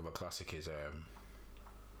mark of a classic is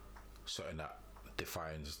something that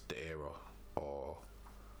defines the era, or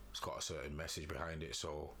it's got a certain message behind it.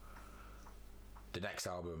 So the next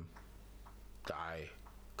album that I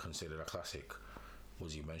considered a classic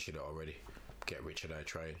was, you mentioned it already, Get Rich or Die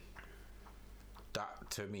Trying.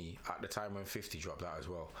 That to me, at the time when 50 dropped that as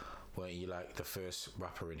well, weren't he like the first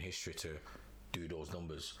rapper in history to do those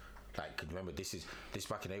numbers? Like, remember, this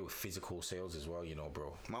back in the day with physical sales as well, you know,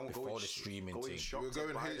 bro. Man, before the streaming thing, we were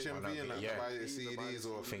going HMV and like buy your CDs,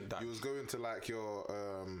 or you was going to like your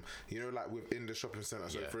you know, like within the shopping centre.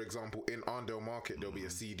 So for example, in Arndale Market there'll be a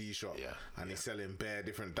CD shop, and he's selling bare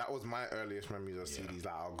different. That was my earliest memories of CDs.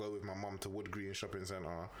 Like, I'll go with my mum to Wood Green Shopping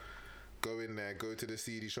Centre. Go in there, go to the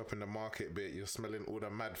CD shop in the market bit. You're smelling all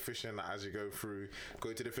the mad fishing as you go through.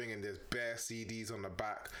 Go to the thing and there's bare CDs on the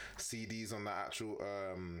back, CDs on the actual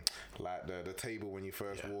like the table when you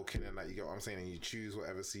first walk in, and like, you get what I'm saying. And you choose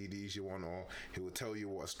whatever CDs you want, or he will tell you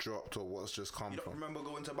what's dropped or what's just come from. You don't remember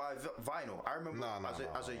going to buy vinyl? I remember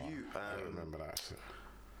as a youth. I don't remember that shit.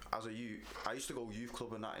 As a youth, I used to go youth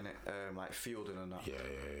club and that in it, like fielding and that. Yeah.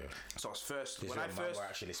 So I was first when I first were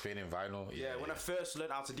actually spinning vinyl. When I first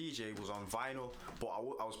learned how to DJ was on vinyl, but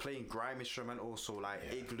I was playing grime instrumentals, so like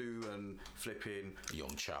Igloo and flipping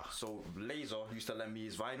Young Cha. So Laser used to lend me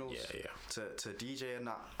his vinyls to DJ and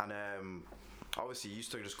that, and obviously you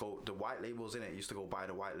used to just go the white labels in it. Used to go buy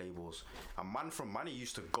the white labels. A man from Manny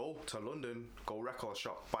used to go to London, go record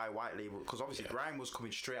shop, buy white labels, because obviously grime was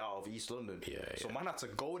coming straight out of East London. So man had to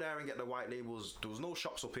go there and get the white labels. There was no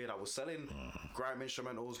shops up here that was selling grime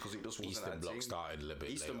instrumentals because it just wasn't. Eastern Bloc started a little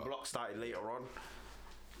bit. Eastern Bloc started later on.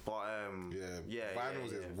 But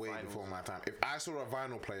vinyls is way before my time. If I saw a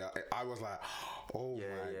vinyl player, I was like, oh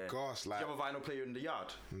my gosh! Like, did you have a vinyl player in the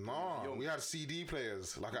yard? No, we had CD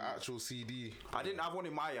players, like an actual CD. I didn't have one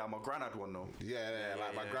in my yard. My gran had one though.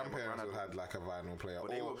 Like my grandparents would had like a vinyl player. But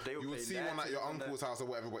they were you would see one at your uncle's house or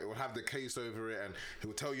whatever, but it would have the case over it, and he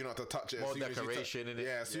would tell you not to touch it. More decoration in it.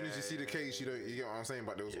 Yeah, as soon as you see the case, you get what I'm saying.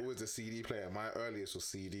 But there was always a CD player. My earliest was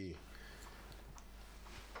CD.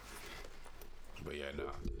 But yeah,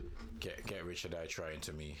 Get Rich or Die Trying,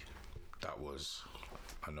 to me, that was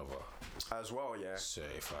another as well,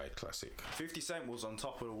 certified classic. 50 Cent was on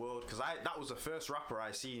top of the world because that was the first rapper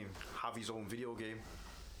I seen have his own video game.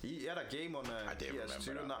 He had a game on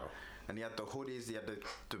PS2 and that, and he had the hoodies, he had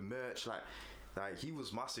the merch, like he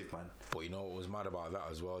was massive, man. But you know what was mad about that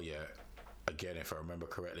as well? Yeah, again, if I remember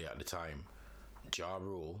correctly at the time, Ja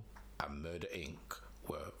Rule and Murder Inc.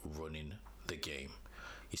 were running the game.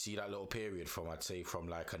 You see that little period from like a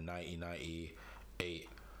 1998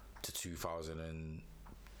 to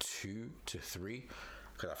 2002 to 3,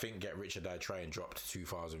 because I think Get Rich or Die Trying dropped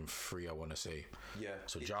 2003, I want to say. Yeah.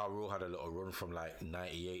 So Ja Rule had a little run from like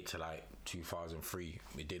 98 to like 2003.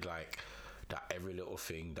 We did like that Every Little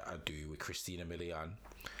Thing That I Do with Christina Milian,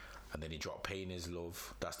 and then he dropped Pain Is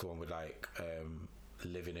Love. That's the one with like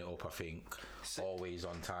Living It Up, I think. Always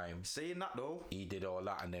On Time. Saying that though, he did all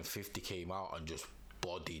that, and then 50 came out and just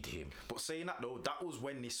bodied him. But saying that though, that was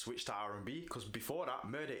when they switched to R&B, because before that,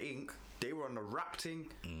 Murder Inc., they were on the rap thing.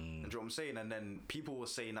 Do you know what I'm saying? And then people were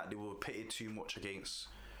saying that they were pitted too much against,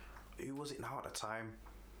 who was it now at the time?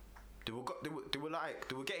 They were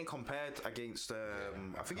getting compared against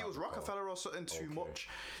I think it was Rockefeller or something too much.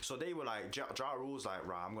 So they were like, Ja Rule's like,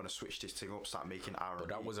 right, I'm gonna switch this thing up, start making R&B. But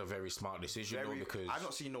that was a very smart decision though, because I've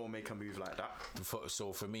not seen no one make a move like that.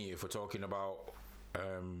 So for me, if we're talking about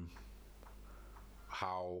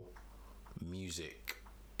how music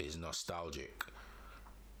is nostalgic,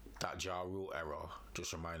 that Ja Rule era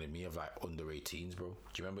just reminded me of like under 18s, bro. Do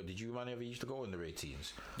you remember? Did you man ever used to go under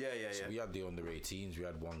 18s? Yeah. So we had the under 18s. We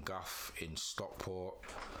had one gaff in Stockport.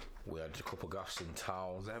 We had a couple gaffs in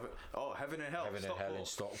town. Heaven and Hell. Heaven and Hell in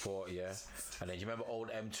Stockport, yeah. And then do you remember old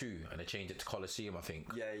M2? And they changed it to Coliseum, I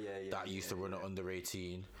think. Yeah. That used to run at under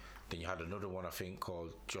 18. Then you had another one, I think,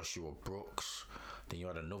 called Joshua Brooks. Then you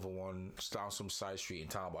had another one down some side street in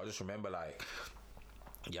town. But I just remember, like,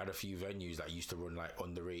 you had a few venues that used to run, like,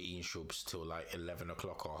 under 18 shubs till, like, 11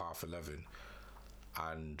 o'clock or half 11.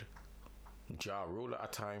 And Ja Rule at a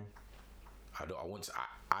time,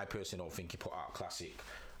 I personally don't think he put out classic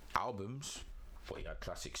albums, but he had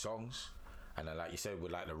classic songs. And then, like you said,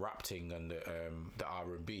 with, like, the rap thing and the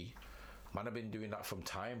R&B, man, I've been doing that from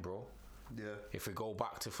time, bro. Yeah. If we go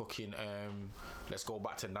back to fucking, let's go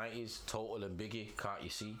back to 90s, Total and Biggie, Can't You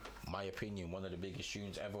See? My opinion, one of the biggest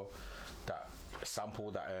tunes ever. That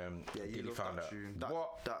sample that you Diddy found that out. tune.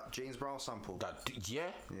 What? That James Brown sample.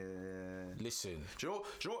 Yeah. Do Listen. you know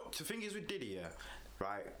what the thing is with Diddy, yeah?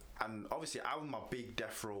 Right? And obviously I'm a big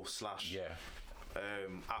Death Row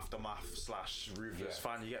 / Aftermath / Ruthless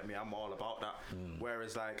fan, you get me? I'm all about that.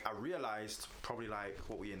 Whereas, like, I realised probably, like,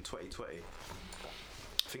 what we in 2020,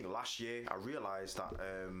 I think last year, I realised that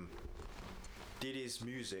Diddy's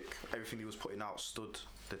music, everything he was putting out stood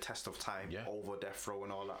the test of time over Death Row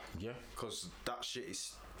and all that. Yeah. Because that shit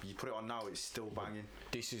is, you put it on now, it's still banging.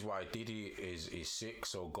 This is why Diddy is sick.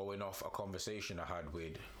 So going off a conversation I had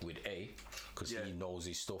with A, because he knows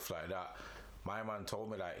his stuff like that. My man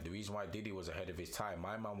told me, like, the reason why Diddy was ahead of his time,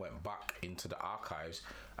 my man went back into the archives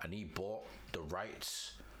and he bought the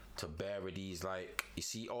rights to bury these, like, you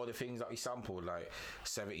see all the things that he sampled, like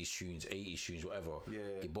 70s tunes, 80s tunes, whatever.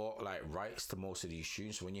 He bought, like, rights to most of these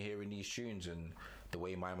tunes. So when you're hearing these tunes and the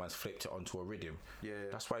way my man's flipped it onto a rhythm,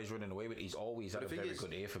 that's why he's running away with it. He's always had a very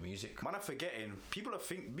good ear for music. Man, I'm forgetting, people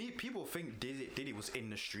think Diddy was in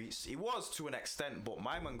the streets. He was to an extent, but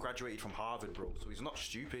my man graduated from Harvard, bro, so he's not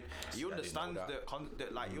stupid. He understands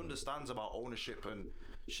he understands about ownership and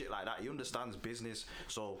shit like that. He understands business.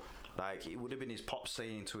 So, like, it would have been his pop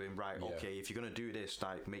saying to him, right, okay, if you're gonna do this,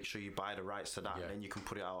 like, make sure you buy the rights to that, and then you can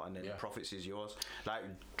put it out, and then the profits is yours. Like,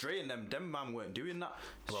 Dre and them man weren't doing that.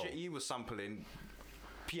 Bro. Shit he was sampling,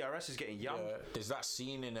 PRS is getting young. There's that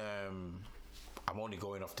scene in I'm only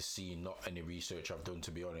going off the scene, not any research I've done,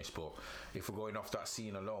 to be honest, but if we're going off that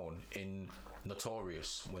scene alone, in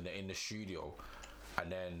Notorious, when they're in the studio, and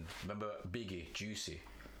then remember Biggie, Juicy.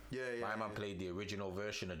 My man played the original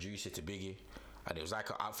version of Juicy to Biggie, and it was like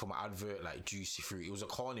from an advert, like Juicy Fruit. It was a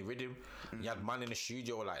corny rhythm. You had man in the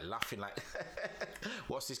studio like laughing, like,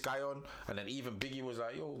 what's this guy on? And then even Biggie was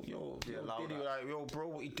like, yo, Diddy, like, yo, bro,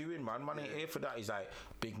 what you doing, man? Man ain't here for that. He's like,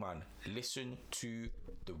 big man, listen to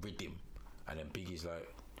the rhythm. And then Biggie's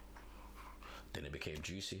like, then it became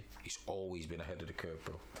Juicy. He's always been ahead of the curve,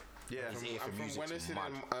 bro. Yeah, from when it's in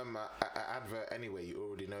an advert anyway, you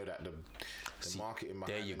already know that the marketing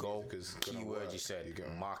behind there you go. Keyword you said, you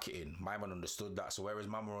marketing. My man understood that. So whereas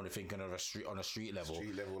man were only thinking of on a street level,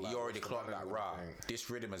 he already clocked that. This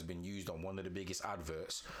rhythm has been used on one of the biggest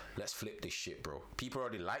adverts. Let's flip this shit, bro. People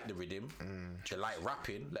already like the rhythm. They like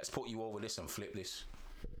rapping. Let's put you over this and flip this.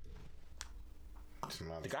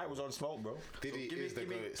 The guy was on smoke, bro. Give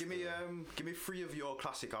me 3 of your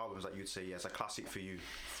classic albums that you'd say it's a classic for you.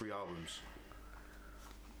 3 albums.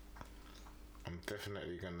 I'm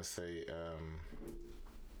definitely gonna say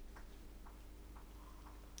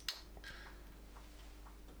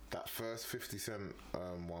that first 50 Cent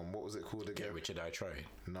one. What was it called again? Get Rich or Die Trying.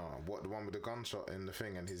 No, what, the one with the gunshot in the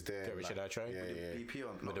thing and he's there. Get Rich or Die Trying. Yeah.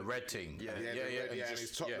 With the red thing. Yeah, and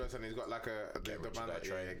he's topless and he's got like the band.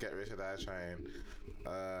 Get Rich or Die Trying.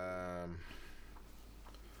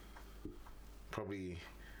 Probably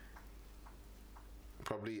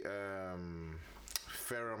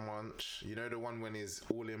Pheromone. You know the one when he's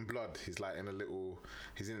all in blood. He's like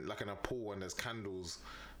he's in like in a pool and there's candles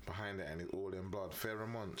behind it and it's all in blood.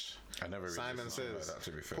 Pheromone. I never really Simon Says. Like that,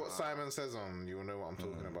 to be fair. Put Simon Says on, you'll know what I'm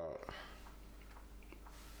talking about.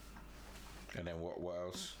 And then what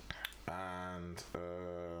else? And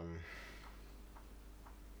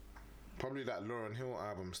probably that Lauryn Hill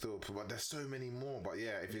album still, but there's so many more. But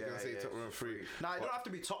yeah, if you're gonna say top 3, nah, it don't have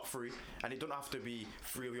to be top 3, and it don't have to be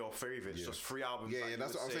 3 of your favorites. Just 3 albums. Yeah,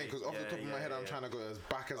 that's what I'm saying. Because off the top of my head, I'm trying to go as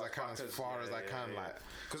back as I can, as far as I can. Like,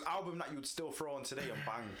 because album that you would still throw on today and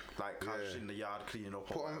bang, like cash in the yard cleaning up.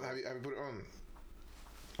 Have you put it on?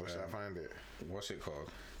 Or should I find it? What's it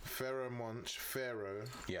called? Pheromone. Pharaoh.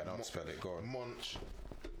 Yeah, no, spell it. Go on. Monch.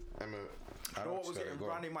 You know what was getting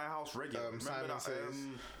brand in my house regular? Remember Simon that? Says.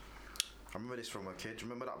 I remember this from a kid. Do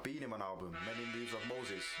you remember that Beanie Man album, Many Moves of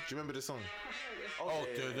Moses? Do you remember the song? Oh,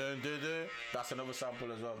 dun-dun-dun-dun. That's another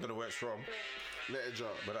sample as well. Don't know where it's from, Let It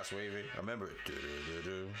Drop. but that's wavy. I remember it.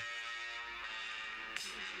 Dun-dun-dun-dun.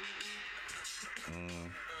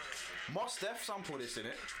 Mos Def sampled this in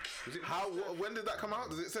it. Was it How? Mos Def? When did that come out?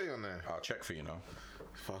 Does it say on there? I'll check for you now.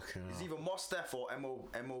 Fucking It's hell. either Mos Def or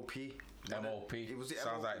MOP. MOP. It was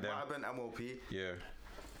Sounds like them. Might have been MOP. Yeah.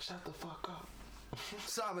 Shut the fuck up.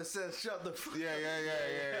 Simon says, "Shut the." F-. Yeah.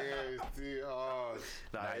 It's too hard.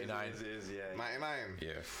 Nah, 99. It is, yeah. 99.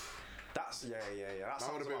 Yeah. That's yeah. That I would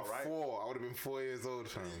sounds have been about right. 4. I would have been 4 years old,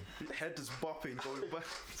 fam. Head is bopping, going back.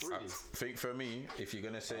 I think for me, if you're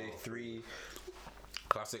gonna say 3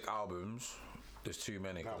 classic albums, there's too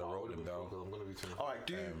many because I wrote them down. I'm gonna be too. All right,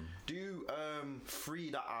 do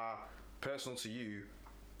 3 that are personal to you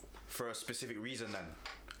for a specific reason then,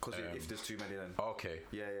 because if there's too many then. Okay.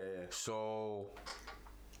 Yeah. So,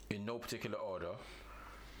 in no particular order,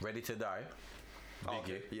 Ready to Die, Biggie,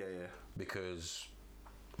 Okay. Yeah. because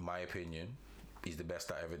my opinion, he's the best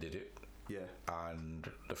that ever did it. Yeah. And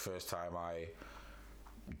the first time I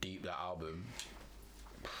deeped that album,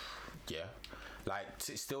 yeah, like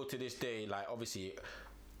still to this day, like obviously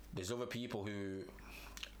there's other people who,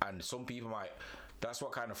 and some people might, that's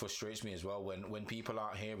what kind of frustrates me as well when people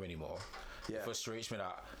aren't here anymore. Yeah. It frustrates me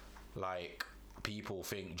that like people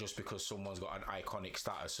think just because someone's got an iconic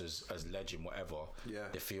status as legend, whatever, Yeah.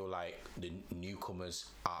 they feel like the newcomers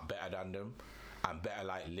are better than them and better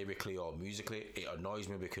like lyrically or musically. It annoys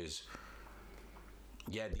me because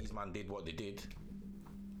yeah, these man did what they did,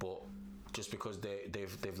 but just because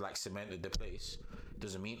they've like cemented the place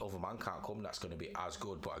doesn't mean other man can't come that's going to be as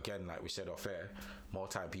good. But again, like we said off air, more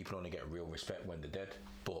time people only get real respect when they're dead.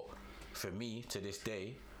 But for me, to this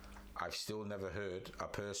day, I've still never heard a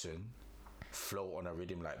person float on a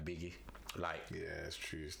rhythm like Biggie. Like, Yeah, it's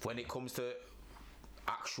true. when it comes to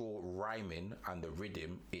actual rhyming and the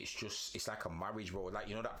rhythm, it's like a marriage, bro. Like,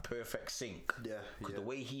 you know, that perfect sync. Yeah, Because yeah. the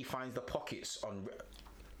way he finds the pockets on,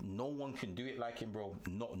 no one can do it like him, bro.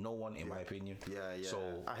 Not no one, in my opinion. Yeah. So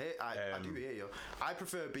I do hear you. I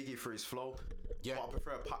prefer Biggie for his flow. Yeah. But I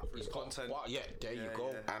prefer Pac for his content. What? Yeah, there you Yeah,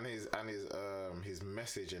 go. yeah. And his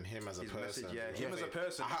message and him as a His person. message, yeah. Him as a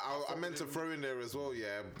person. I meant to throw in there as well.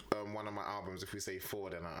 Yeah, one of my albums. If we say 4,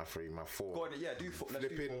 then out of 3, my 4. Go on, yeah, do 4. Let's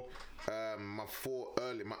do Flipping 4. my 4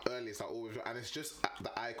 my earliest I always, and it's just the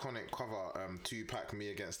iconic cover, Tupac, Me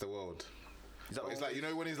Against the World. Is that It's all- like, you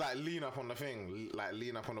know, when he's like lean up on the thing, like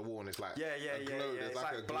lean up on the wall, and it's like Yeah. a glow. There's It's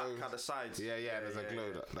like a like black glow at the sides. Yeah, there's a glow.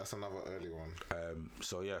 yeah. That's another early one.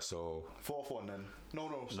 So yeah, so 4th one then. No.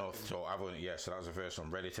 no, so I've only, yeah, so that was the first one,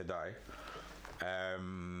 Ready to Die.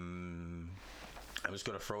 I'm just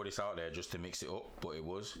gonna throw this out there just to mix it up, but it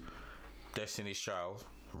was Destiny's Child,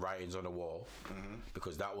 Writings on the Wall,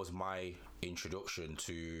 because that was my introduction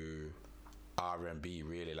to R&B,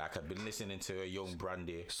 really. Like, I'd been listening to a young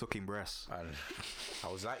Brandy, Sucking breasts. and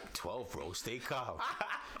I was like 12, bro. Stay calm.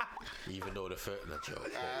 Even though the first, no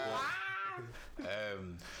joke.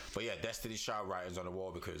 But yeah, Destiny's Child, Writings on the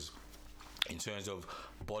Wall, because in terms of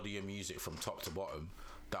body of music from top to bottom,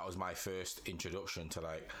 that was my first introduction to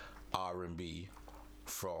like R&B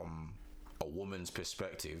from a woman's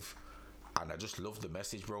perspective. And I just love the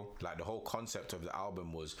message, bro. Like, the whole concept of the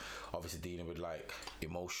album was obviously dealing with like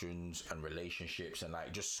emotions and relationships and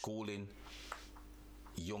like just schooling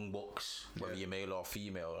young bucks, whether you're male or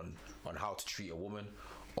female, on how to treat a woman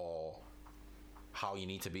or how you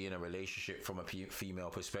need to be in a relationship from a female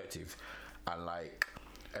perspective. And like,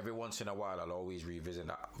 every once in a while I'll always revisit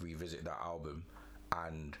that album.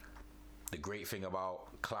 And the great thing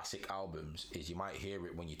about classic albums is you might hear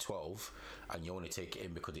it when you're 12 and you only take it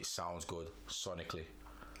in because it sounds good sonically.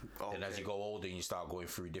 And as you go older and you start going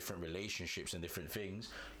through different relationships and different things,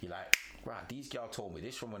 you're like, right, these girls told me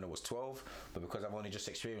this from when I was 12, but because I've only just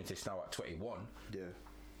experienced this now at 21, Yeah.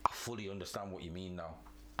 I fully understand what you mean now.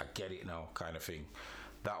 I get it now, kind of thing.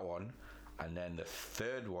 That one. And then the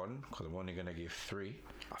third one, because I'm only going to give 3.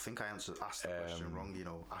 I think I asked the question wrong. You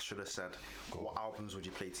know, I should have said, what albums would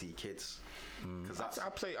you play to your kids? Because I'll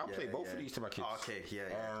play both of these to my kids. Okay, yeah.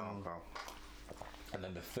 Calm. And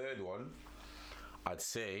then the third one, I'd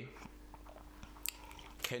say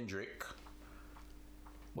Kendrick.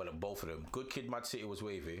 Well, both of them. Good Kid, Mad City was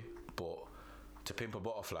wavy, but To Pimp a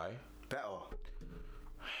Butterfly. Better.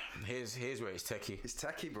 Here's where it's techie. It's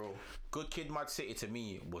techie, bro. Good Kid, Mad City to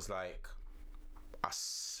me was like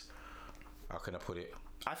us. How can I put it?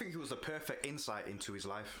 I think it was the perfect insight into his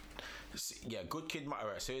life. Yeah, Good Kid, Mad.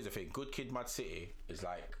 Alright, so here's the thing. Good Kid, Mad City is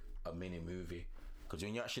like a mini movie Because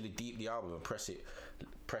when you actually deep the album and press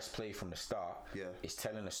play from the start, it's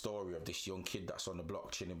telling a story of this young kid that's on the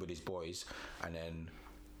block chilling with his boys, and then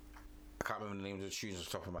I can't remember the names of the tunes off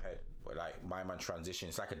the top of my head, but like My Man Transition,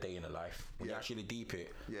 it's like a day in the life. When you actually deep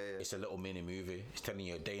it, it's a little mini movie. It's telling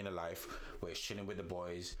you a day in the life where it's chilling with the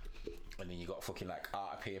boys, and then you got fucking like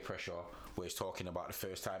Art of Peer Pressure, where it's talking about the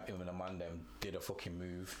first time him and the man them did a fucking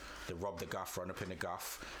move. They robbed the gaff, run up in the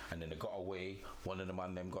gaff, and then they got away. One of the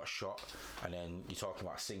man them got shot, and then you're talking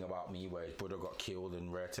about Sing About Me, where his brother got killed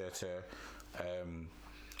and rare tear.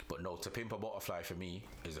 But no, To Pimp a Butterfly for me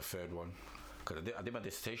is the third one. Because I did my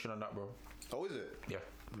dissertation on that, bro. Oh, is it? Yeah.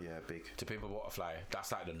 Yeah, big. To Pimp a Butterfly,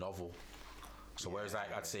 that's like the novel. So whereas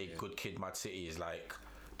like I'd say Good Kid, Mad City is like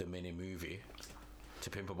the mini movie, To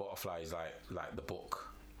Pimp a Butterfly is like the book.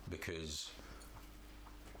 Because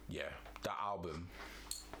that album,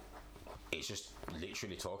 it's just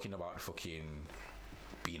literally talking about fucking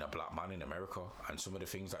being a black man in America, and some of the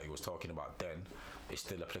things that he was talking about then is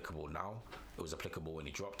still applicable now. It was applicable when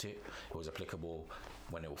he dropped it. It was applicable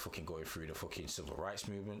when they were fucking going through the fucking civil rights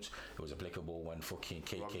movements. It was applicable when fucking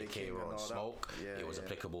KKK were on smoke. It was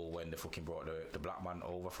applicable when they fucking brought the black man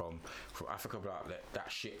over from Africa. Black.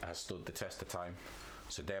 That shit has stood the test of time.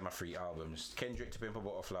 So they're my 3 albums: Kendrick, To Pimp a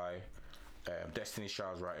Butterfly, Destiny's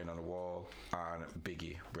Child's Writing on the Wall, and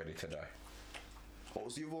Biggie, Ready to Die. What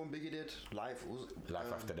was the other one Biggie did? Life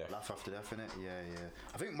After Death. Life After Death, innit? Yeah.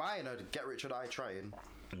 I think mine are Get Rich or Die Trying.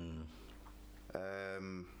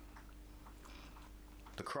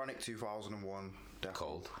 The Chronic 2001.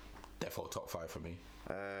 Cold. Therefore top 5 for me.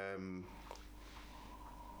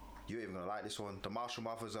 You ain't even gonna like this one. The Marshall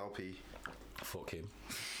Mathers LP. Fuck him.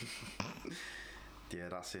 Yeah,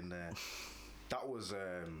 that's in there. That was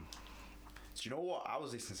do you know what? I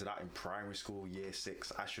was listening to that in primary school, year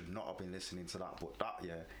 6. I should not have been listening to that, but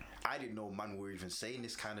I didn't know man were even saying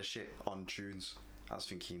this kind of shit on tunes. I was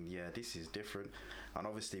thinking, this is different. And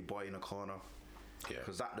obviously Boy in a Corner,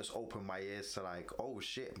 because that just opened my ears to like, oh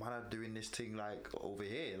shit, man are doing this thing like over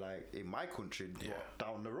here, like in my country,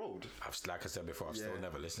 down the road. Like I said before, I've still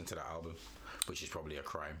never listened to that album, which is probably a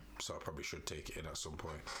crime, so I probably should take it in at some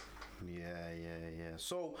point. Yeah.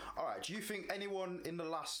 So, alright, do you think anyone in the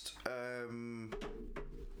last in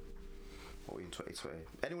 2020,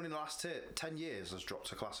 anyone in the last 10 years has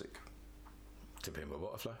dropped a classic? To Pimp a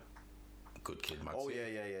Butterfly, Good Kid, Mad City.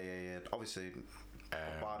 Yeah. Obviously,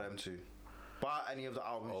 bar them two. Bar any of the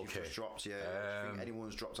albums you've just dropped, do you think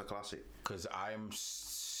anyone's dropped a classic? Because I'm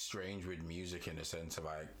strange with music in the sense of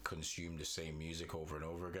I consume the same music over and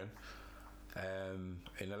over again.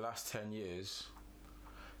 In the last 10 years,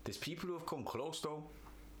 there's people who have come close though.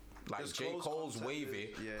 Like J. Cole's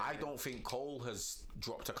Wavy. I don't think Cole has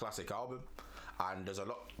dropped a classic album, and there's a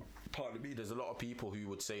lot of people who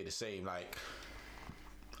would say the same. Like,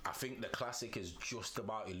 I think the classic is just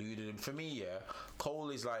about eluded him. For me, Cole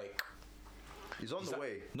is like, he's on the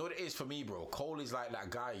way. No, it is for me, bro. Cole is like that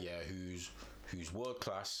guy, who's world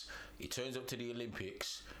class. He turns up to the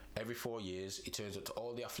Olympics every 4 years. He turns up to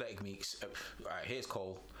all the athletic meets. Right, here's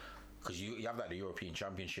Cole. Because you have like the European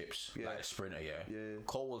Championships, like a sprinter,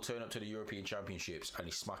 Cole will turn up to the European Championships and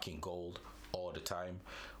he's smacking gold all the time.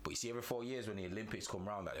 But you see, every 4 years when the Olympics come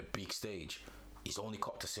round at the big stage, he's only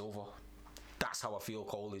copped a silver. That's how I feel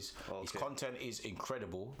Cole is. Okay. His content is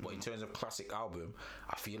incredible, but in terms of classic album,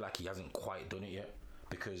 I feel like he hasn't quite done it yet.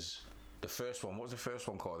 Because the first one, what was the first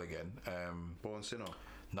one called again? Born Sinner.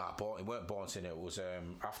 Nah, it weren't Born Sinner. It was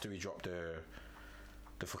after he dropped the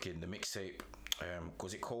mixtape.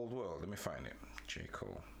 Was it Cold World? Let me find it. J.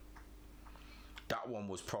 Cole. That one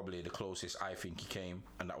was probably the closest I think he came,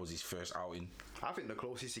 and that was his first outing. I think the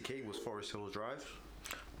closest he came was Forest Hills Drive.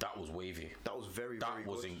 That was wavy. That was very good.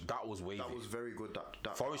 That was wavy. That was very good.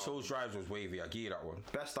 That Forest Hills Drive was wavy. I give you that one.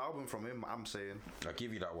 Best album from him, I'm saying. I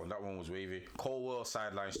give you that one. That one was wavy. Cold World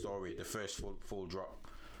Sideline Story, the first full drop.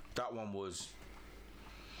 That one was.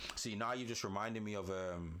 See, now you just reminded me of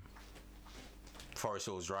Forest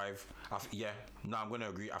Hills Drive. I'm going to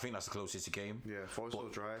agree. I think that's the closest he came. Yeah, Forest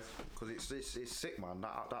Hills Drive. Because it's sick, man.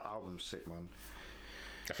 That album's sick, man.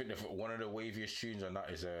 I think one of the waviest tunes on that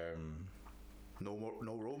is No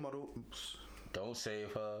Role Model. Don't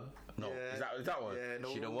save her. No, yeah. is that one? Yeah,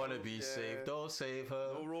 no she don't want to be saved. Don't save her.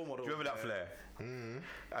 No Role Model. Do you remember that flair? Mm-hmm.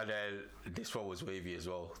 And then this one was wavy as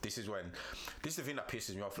well. This is the thing that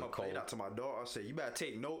pisses me off with Cole. I play that to my daughter. I say, you better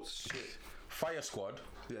take notes. Shit. Fire Squad.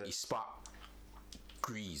 He spat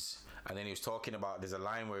Grease, and then he was talking about. There's a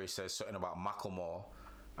line where he says something about Macklemore,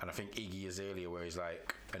 and I think Iggy Azalea, where he's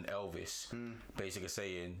like an Elvis, basically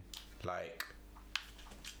saying like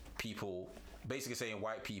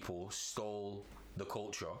white people stole the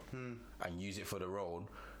culture and use it for their own,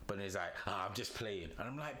 But he's like, I'm just playing. And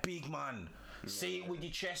I'm like, big man, say it with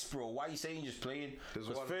your chest, bro. Why are you saying just playing? Because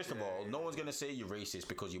first of all, no one's going to say you're racist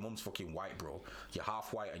because your mum's fucking white, bro. You're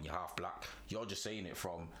half white and you're half black. You're just saying it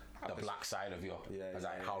from the black side of you. As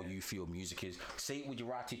like how you feel music is. Say it with your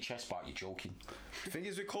right chest, but you're joking. The thing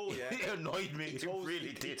is with Cole, yeah. It annoyed me. It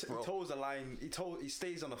really did, bro. He toes the line. He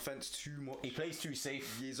stays on the fence too much. He plays too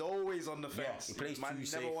safe. He's always on the fence. He plays too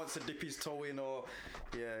safe. Never wants to dip his toe in or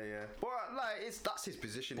But like that's his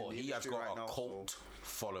position. But he has got a cult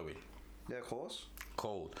following. Yeah, of course.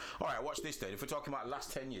 Cold. All right, watch this then. If we're talking about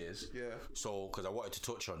last 10 years, so because I wanted to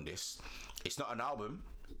touch on this, it's not an album,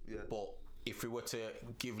 but if we were to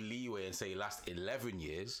give leeway and say last 11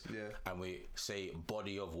 years, and we say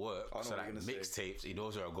body of work, so like mixtapes, he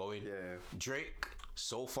knows where I'm going. Drake,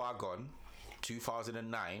 So Far Gone,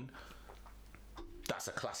 2009. That's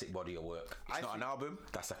a classic body of work. It's not an album.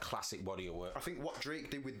 That's a classic body of work. I think what Drake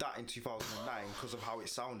did with that in 2009, because of how it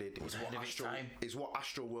sounded, is what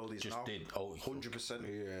Astro World is now. Did. Oh, 100%.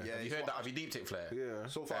 Yeah. Have you heard that? Have you deeped it, Flair? Yeah.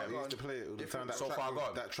 So Far Gone. I used to play it.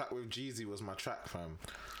 That track with Jeezy was my track, fam.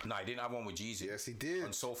 No, he didn't have one with Jeezy. Yes, he did.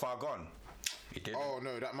 And So Far Gone. He did. Oh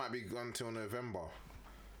no, that might be gone till November.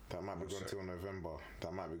 That might be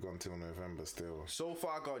gone till November still. So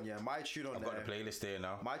Far Gone, yeah. My tune on I've got the playlist here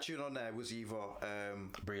now. My tune on there was either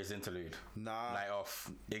Bria's Interlude. Nah. Night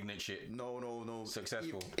Off. Ignorant Shit. No.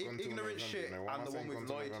 Successful. Ignorant Shit and the one with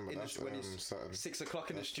Lloyd when it's 6 o'clock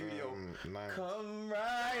in the studio. Come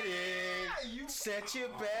right in. Set your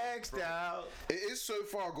bags down. It is So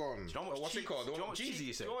Far Gone. Do you know what's it called? The one Jeezy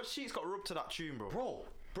you said? Do you know what she's got rubbed to that tune,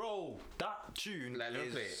 Bro, that tune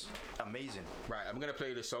is amazing. Right, I'm gonna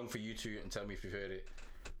play this song for you two and tell me if you've heard it.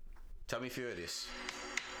 Tell me if you heard this.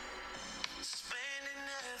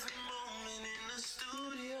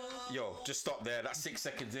 Yo, just stop there. That's 6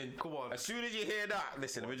 seconds in. Come on. As soon as you hear that,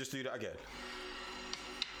 listen, let me just do that again.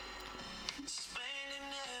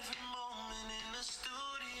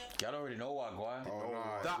 Y'all already know what I'm going.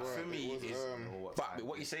 That for me is. But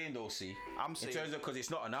what you're saying though, see, I'm saying in terms of because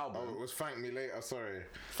it's not an album. Oh, it was Thank Me Later. Sorry.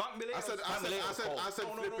 Thank Me Later. I said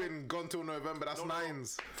flipping Gone Till November. That's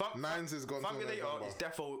Nines. Nines is Gone Till November. Thank Me Later is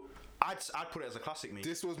defo. I'd put it as a classic. Me.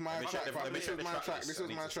 This was my track. This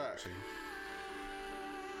was my track.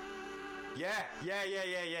 Yeah.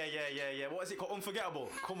 What is it called? Unforgettable.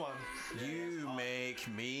 Come on. You make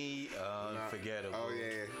me unforgettable. Oh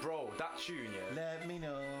yeah. Bro, that tune, Let me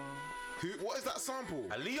know. What is that sample?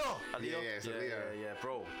 Aaliyah. Yeah, it's Aaliyah. Yeah,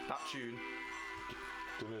 bro. That tune.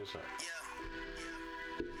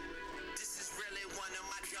 This is really one of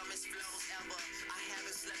my dumbest flows ever. I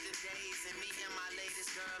haven't slept in days, and me and my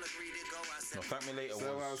latest girl agreed to go. I said, No, Thank Me Later So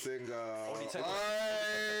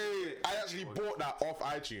I actually bought that off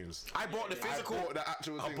iTunes. I bought the physical. I bought the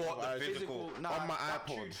actual thing physical on my iPod.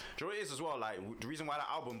 Do you know what it is as well? Like the reason why that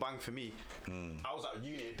album banged for me, I was at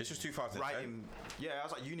uni. This was 2010. I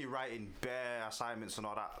was at uni writing bare assignments and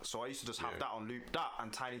all that. So I used to just have that on loop. That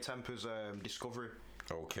and Tiny Temper's Discovery.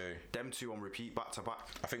 Okay. Them two on repeat back to back.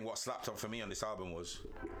 I think what slapped up for me on this album was.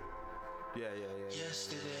 Yeah.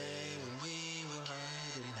 yesterday when we were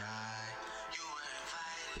riding high, you were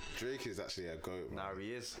invited. Drake is actually a goat, man. Nah,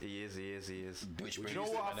 he is. Which you know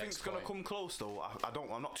what I think's gonna come close though?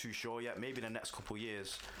 I'm not too sure yet. Maybe in the next couple of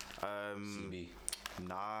years. CB.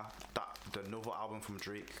 Nah, the Nova album from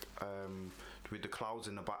Drake, with the clouds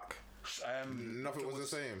in the back. Nothing was the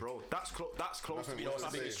same, bro. That's close. Nothing You know what's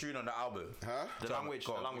was the biggest tune on the album? Huh? The language.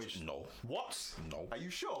 No. What? No. Are you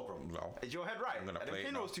sure, bro? No. Is your head right? I'm gonna play it the now.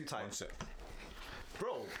 pinroll's too tight. 1 sec.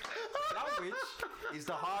 Bro, language is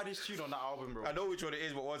the hardest tune on that album, bro. I know which one it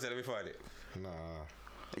is, but one second, let me find it. Nah.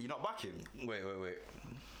 Are you not backing? Wait.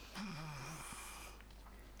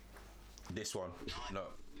 This one. No.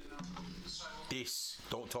 This.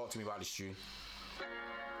 Don't talk to me about this tune.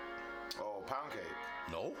 Oh, Pound Cake.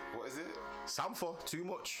 No. What is it? Sampha. Too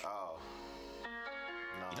much. Oh.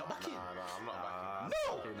 No, You're not backing? Nah, I'm not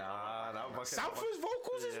backing. No. Nah. Sampha's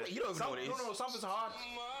vocals is. You don't even know what it is. No, Sampha's hard.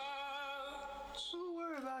 Don't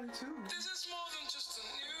worry about it too. This is more than just a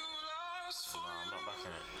new last for I'm not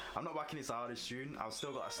backing it. I'm not backing its hardest tune. I've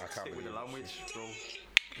still got to stick with the language, bro.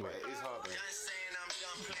 But it is hard, though. saying I'm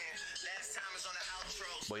done playing. Last time was on the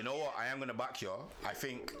outro. But you know what? I am gonna back you. I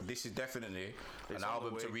think this is definitely an on the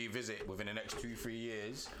album to way. revisit within the next 2-3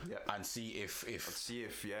 years, and see if See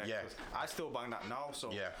if Yeah. 'cause I still bang that now.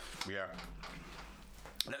 So yeah.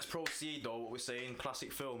 let's proceed though. What we're saying,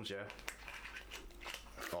 classic films, yeah.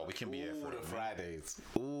 Oh, we can be here for All the Fridays.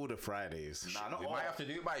 All the Fridays. Nah, not We all. might have to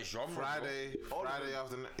do it by genre. Friday All of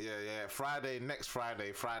after Friday, next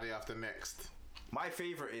Friday, Friday after next. My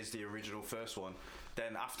favorite is the original first one.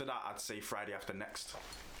 Then after that, I'd say Friday after next.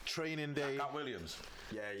 Training Day. Cat Williams.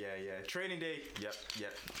 Yeah. Training Day. Yep.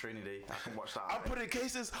 Training Day. I can watch that. I'm putting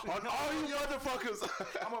cases on all you motherfuckers.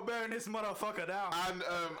 I'm gonna burn this motherfucker down.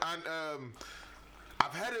 And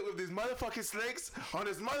I've had it with these motherfucking snakes on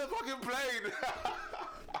this motherfucking plane.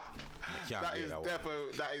 That is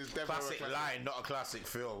definitely Classic line, not a classic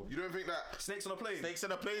film. You don't think that Snakes on a plane. Snakes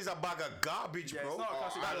on a Plane is a bag of garbage, Yeah, bro. it's not a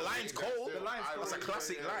classic That line. line's cold. The line's That's a cold.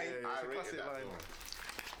 classic line. It's a I rated classic that line.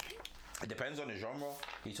 film. It depends on the genre.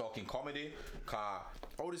 You talking comedy? Car.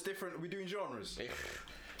 Oh, there's different. We're doing genres.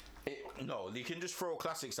 No, you can just throw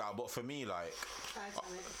classics out. But for me, like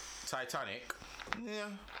Titanic, yeah,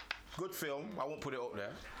 good film. I won't put it up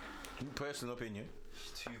there. Personal opinion.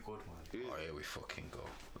 It's too good, man. Oh, here we fucking go.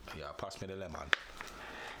 Yeah, pass me the lemon.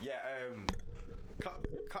 Yeah. Classic.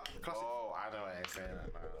 Oh, I know what you're saying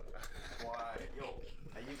that now. Why? Yo,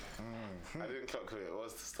 are you? I didn't clock who it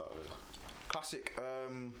was to start with. Classic.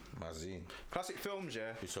 Mazin. Classic films.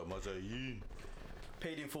 Yeah. It's a Mazin.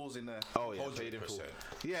 Paid in Full's in there. Oh yeah, Paid in Full. 100%.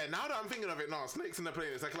 Yeah, now that I'm thinking of it now, Snakes in the Plane,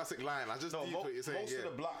 it's a classic line. I just deep what you're saying. Most of the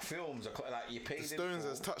black films are like you paid The in Stones full.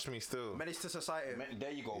 has touched me still. Menace to Society.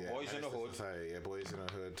 There you go. Yeah, Boys in the Menace to Hood. Society, yeah, Boys in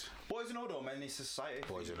the Hood. Boys in the Hood or Menace to Society?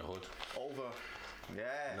 Boys in the Hood. Over. Yeah.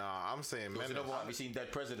 Nah, I'm saying There's Menace. another one. Have you seen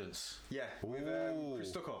Dead Presidents? Yeah. With Ooh.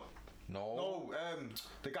 Chris Tucker. No. No,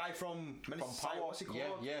 the guy from Menace to Society. What's he called?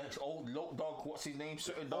 Yeah. It's old Low Dog. What's his name?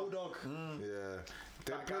 Certain dog. Old Dog. Yeah.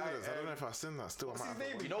 Dead That guy, Presidents. I don't know if I've seen that still. what's I might his have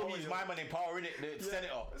name? to You know he's my man in power, innit? The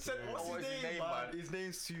senator. What's Oh, his name, man? His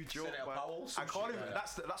name's too joke, Senator man. Powell, I some call shit him. like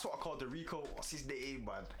That's what I call the Rico. What's his name,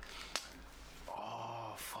 man?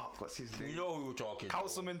 Oh fuck! What's his name? You know who we're talking about.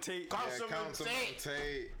 Councilman Tate. Yeah, Councilman Councilman Tate.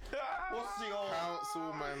 Tate. What's the old?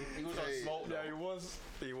 Councilman He was on Tate. smoke Yeah, though.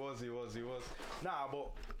 he was. Nah, but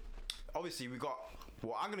obviously we got.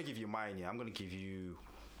 Well, I'm gonna give you mine. Yeah, I'm gonna give you.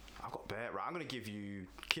 I've got bear. Right, I'm gonna give you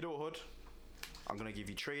Kidulthood. I'm gonna give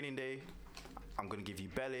you Training Day. I'm gonna give you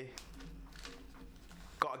Belly.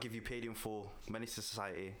 Gotta give you Paid in Full, Menace to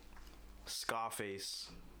Society, Scarface,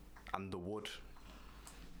 and The Wood.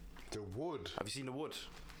 The Wood. Have you seen The Wood?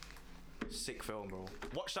 Sick film, bro.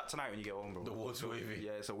 Watch that tonight when you get home, bro. The Wood's wavy.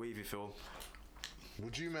 Yeah, it's a wavy film.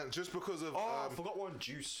 Would you mean just because of? Oh, I forgot one.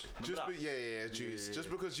 Juice. Just Remember that? yeah, Juice. Yeah. Just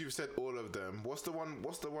because you've said all of them, what's the one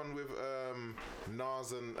with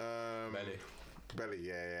Nas and Belly,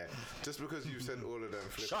 yeah. Just because you've said all of them,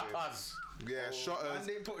 Shotters. Yeah, man, Shotters.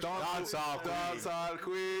 they put Dancehall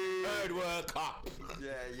Queen. Third World Cup. Yeah.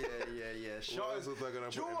 What Shotters. else was I gonna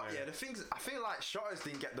Do you put know in what? there? Yeah, the things I feel like Shotters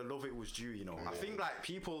didn't get the love it was due. You know, I think like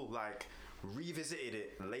people like revisited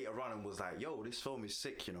it later on and was like, "Yo, this film is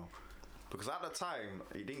sick," you know, because at the time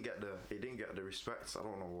it didn't get the respect. I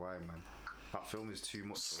don't know why, man. That film is too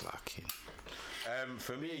much. Slacking.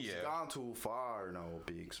 For me, It's yeah. gone too far, you know,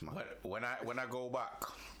 Biggs, man. When I go back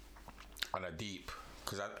on a deep,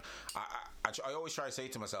 because I always try to say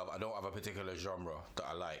to myself, I don't have a particular genre that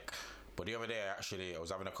I like. But the other day, actually, I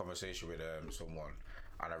was having a conversation with someone,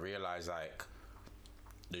 and I realized like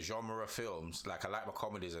the genre of films, like I like my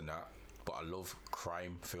comedies and that, but I love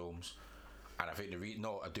crime films. And I think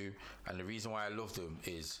I do. And the reason why I love them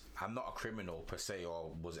is I'm not a criminal per se,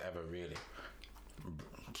 or was ever really.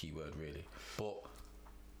 Keyword really. But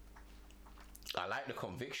I like the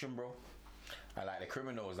conviction, bro. I like the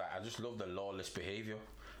criminals. Like I just love the lawless behavior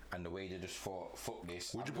and the way they just thought, fuck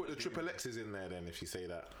this. Would you put the Triple X's in there then if you say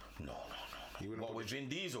that? No. You wouldn't What put with Vin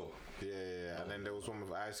Diesel? Yeah. And then there was one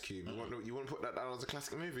with Ice Cube. You wouldn't put that down as a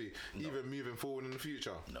classic movie, even moving forward in the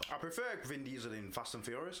future. No. I prefer Vin Diesel in Fast and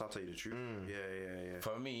Furious. I'll tell you the truth. Yeah.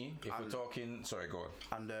 For me, if we're talking, sorry, go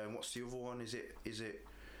on. And what's the other one? Is it?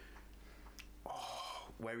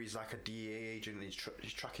 Where he's like a DEA agent and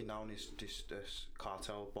he's tracking down this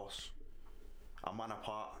cartel boss. A Man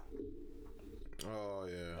Apart. Oh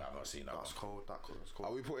yeah. I've not seen that. That's cold. That's cold.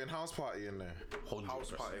 Are we putting House Party in there? 100%.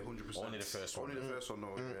 House Party, 100%. Only the first one. Only the first one, no.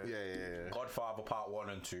 Yeah. Godfather Part 1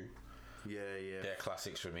 and 2. Yeah. They're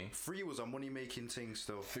classics for me. 3 was a money making thing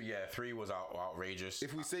still. 3 was outrageous.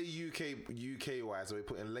 If we say UK wise, are we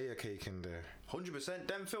putting Layer Cake in there? 100%.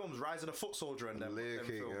 Them films, Rise of the Foot Soldier and them. Layer them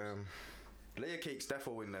Cake. films. Layer Cake's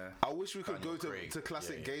defo in there. I wish we could Daniel go Craig. to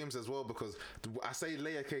classic games as well, because I say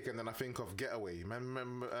Layer Cake and then I think of Getaway.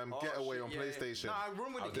 Getaway shit, on yeah. PlayStation. Nah, I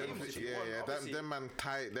run with the Them- games if you yeah, want, yeah. obviously. Them man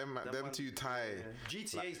tight. Them two tight.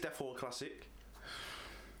 GTA's defo a classic.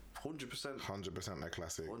 100%. 100% they're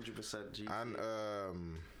classic. 100% GTA.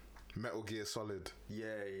 And Metal Gear Solid. Yeah.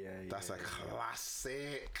 That's a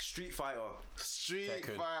classic. Street Fighter. Street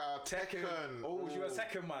Tekken. Fighter. Tekken. Oh, was you a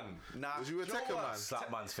Tekken man? Nah. Was you a Do know Tekken what? man?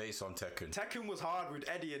 Slap man's face on Tekken. Tekken was hard with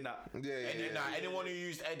Eddie and that. Yeah. Anyone who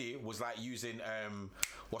used Eddie was like using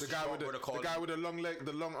what's The guy with the guy with the long leg,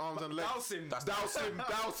 the long arms and legs. Dowsim. That's Douse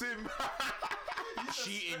him.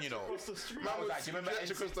 cheating, you know. Across the street. Man was like, do you remember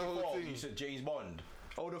stretch across the whole N64? thing. You said James Bond.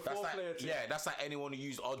 Oh, the That's four-player like, team. yeah, that's like anyone who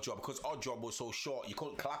used Odd Job because Odd Job was so short, you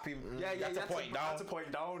couldn't clap him. You had to point down. Had to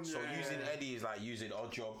point down. So yeah. using Eddie is like using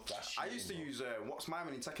Odd Job. That's I used to cheating, use what's my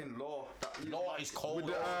man in Tekken Law. Law is cold.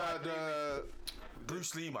 With the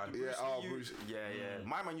Bruce Lee, man. yeah, Bruce. Yeah.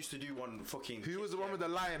 My man used to do one fucking. Who was the one with the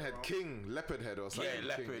lion head? King, leopard head or something? Yeah,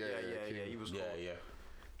 leopard. King. Yeah. He was. Yeah, cold. yeah.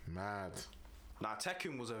 Mad. Nah,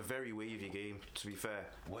 Tekken was a very wavy game. To be fair.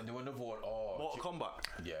 When they were the vote, Mortal Kombat.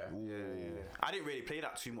 yeah. I didn't really play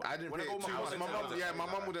that too much. I didn't When play go it to too house, much. My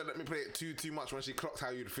mum wouldn't let me play it too much when she clocked how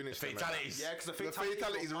you'd finish them. Fatalities. Yeah, because The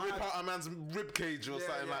fatalities rip out a man's rib cage or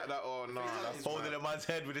something like that. Oh no, that's Holding a man's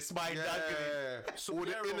head with his spine dangling. yeah. So All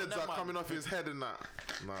the Sub-Zero innards and are them, man. coming off his head and that.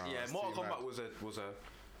 Nah, Yeah, that's Mortal too Kombat mad. was a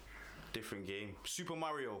different game. Super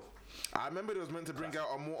Mario. I remember they was meant to bring out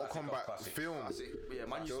a Mortal Classic of Kombat classics. film. Yeah,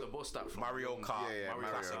 man used to bust that from Mario Kart, Yeah, Mario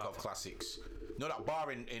classic Kart. of classics. You know that bar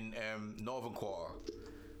in Northern Quarter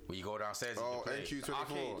where you go downstairs and you Oh, play? NQ24.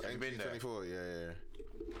 Arcade, have you been there? NQ24,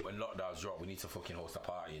 yeah. When lockdowns drop, we need to fucking host a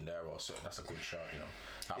party in there or something. That's a good shot, you know.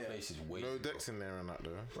 That place is way. No decks in there and that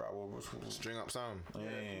though. String up sound. Come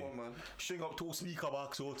on, man. String up two speaker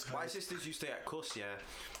box all time. My sisters used to get cuss, yeah,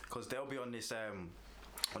 because they'll be on this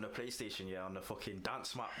on the PlayStation, yeah, on the fucking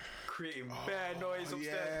dance mat, creating bare noise upstairs.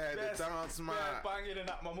 yeah, the bare- dance bare mat. banging and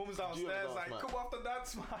that. My mum's downstairs dance like, mat? come off the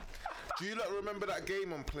dance mat. Do you like remember that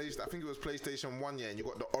game on PlayStation? I think it was PlayStation 1, yeah, and you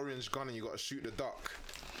got the orange gun and you got to shoot the duck.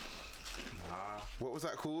 What was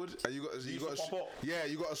that called? And you got used to to pop up. yeah,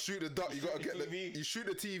 you got to shoot the duck. You got to get the TV. you shoot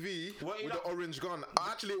the TV What, you with know- the orange gun.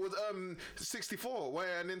 Actually, it was 64.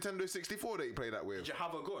 Where Nintendo 64 that you play that with. Did you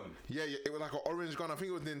have a gun? Yeah, it was like an orange gun. I think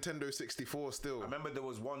it was Nintendo 64 still. I remember there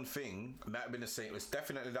was one thing, might have been the same, it was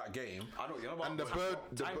definitely that game. I know, you know about And the bird-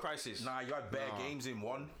 the Time bir- Crisis. Nah, you had bare games in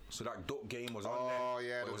one, so that duck game was on there. Oh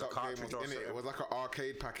yeah, but the it was a duck game cartridge was or in it. It something. was like an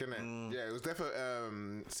arcade pack in it. Yeah, it was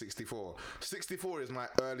definitely 64. 64 is my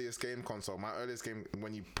earliest game console. My earliest game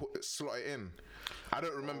when you slot it in. I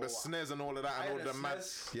don't remember SNES and all of that I and all had a the mad.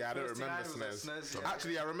 SNES. Yeah, I don't First remember thing I had was a SNES. SNES, yeah.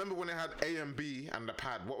 Actually, I remember when it had A and B and the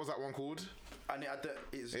pad. What was that one called? And it had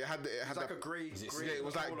It had like the, a grey. Yeah, it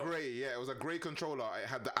was like grey. Yeah, it was a grey controller. It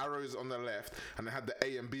had the arrows on the left and it had the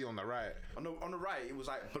A and B on the right. On the right, it was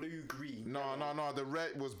like blue, green. No. The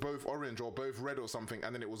red was both orange or both red or something,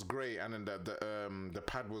 and then it was grey, and then the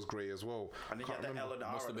pad was grey as well. And then you Can't had the remember. L and the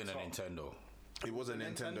R. Must have at been a the top. Nintendo. It was a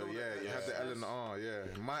Nintendo, Nintendo, yeah. You had the L and the R, yeah.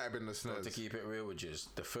 It might have been the SNES. To keep it real with you,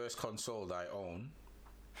 the first console that I owned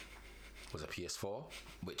was a PS4,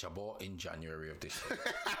 which I bought in January of this year.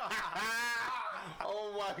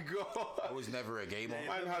 Oh my god. I was never a gamer.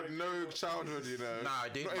 Man had no childhood, you know. Nah, I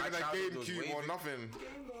didn't. Not My even a childhood was GameCube or wavy. nothing.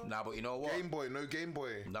 Nah, but you know what? Game Boy, no Game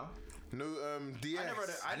Boy. No. No DS.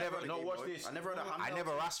 I never had a no, Game watch Boy. this. I never had a handheld. I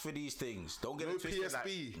never asked for these things. Don't get No it twisted.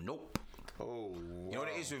 PSP? Like, nope. Oh, You know what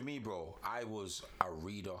it is with me, bro? I was a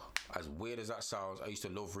reader. As weird as that sounds, I used to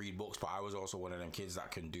love read books, but I was also one of them kids that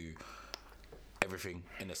can do everything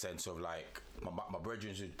in the sense of like my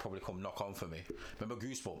brethren would probably come knock on for me. Remember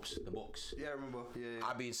Goosebumps, the books? Yeah, I remember. Yeah.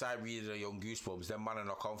 I'd be inside reading the young Goosebumps, then man would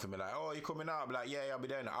knock on for me like, oh, you coming out? I'd be like, yeah, I'll be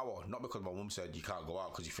there in an hour. Not because my mum said you can't go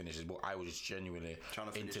out because you finished this book. I was just genuinely Trying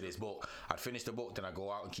to finish into this book. I'd finish the book, then I'd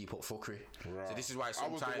go out and keep up fuckery. Right. So this is why I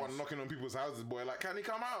sometimes... was the one knocking on people's houses, boy. Like, can he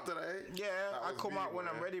come out today? Yeah, That I was come me, out when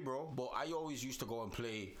boy. I'm ready, bro. But I always used to go and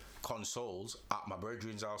play consoles at my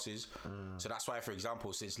brethren's houses. So that's why, for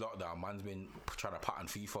example, since lockdown, man's been trying to pattern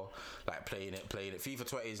FIFA, like playing it. FIFA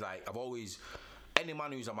 20 is like, I've always... Any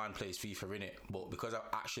man who's a man plays FIFA in it, but because I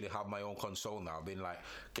actually have my own console now, I've been like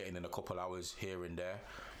getting in a couple hours here and there.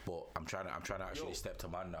 But I'm trying to actually step to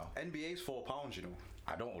man now. NBA's £4, you know.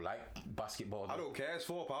 I don't like basketball. I don't care. It's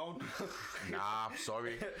 £4. Nah,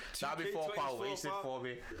 sorry. That'd be £4 2K20 wasted £4. for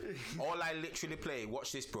me. All I literally play,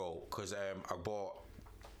 watch this, bro, because I bought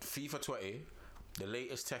FIFA 20, the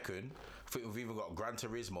latest Tekken. I think we've even got Gran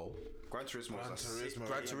Turismo. Gran Turismo. Gran Turismo.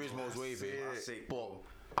 Gran Turismo's wavy. Sick, But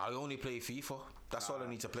I only play FIFA. That's all I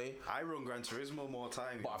need to play. I run Gran Turismo more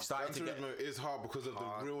time. But I've started to Gran get. Turismo is hard because of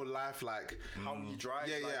the real life, like how you drive.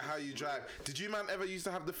 Yeah, like, how you drive. Did you man ever used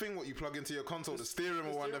to have the thing what you plug into your console, the steering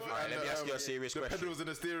wheel and the steering wheel? Alright, let me ask you a serious the question. pedals in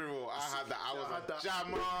the steering wheel? I had that. I was had a that.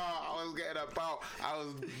 jammer. I was getting about. I was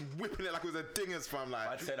whipping it like it was a dingus, fam. Like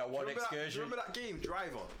I'd say that one Do you excursion. remember that game,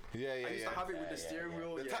 Driver? Yeah, I used to have it with the steering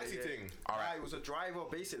wheel. The taxi thing. Alright, it was a driver.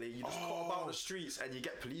 Basically, you just cut about the streets and you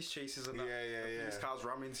get police chases and that. Yeah. Police cars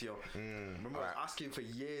ram into you. Remember, I was asking for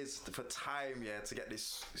years, for time, to get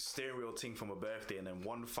this steering wheel thing for my birthday, and then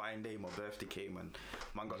one fine day, my birthday came and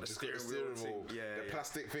man got the Just got steering the wheel thing. the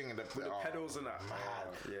plastic thing and the pedals and that.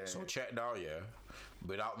 Yeah. So check now,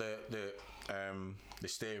 without the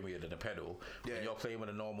steering wheel and the pedal, when you're playing with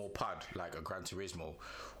a normal pad like a Gran Turismo,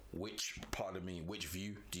 which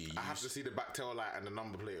view do you use? I have to see the back tail light and the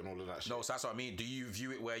number plate and all of that shit. No, so that's what I mean. Do you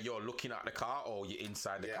view it where you're looking at the car or you're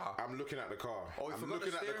inside the car? I'm looking at the car. Oh, if I'm I got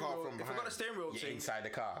looking at the car from if behind. I got a steering wheel You're thing, inside the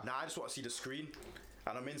car. Nah, I just want to see the screen.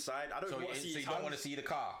 And I'm inside. I don't So, want to see so his you don't hands. want to see the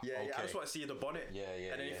car? Yeah, okay. I just want to see the bonnet. Yeah.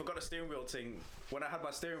 And then if I got a steering wheel thing, when I had my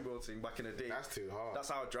steering wheel thing back in the day, That's too hard. That's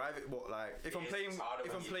how I drive it. But like, if I'm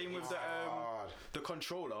playing with the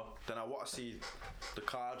controller, then I want to see the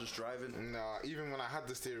car just driving. Nah, even when I had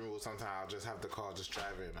the steering wheel, sometimes I'll just have the car just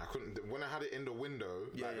driving. I couldn't. When I had it in the window,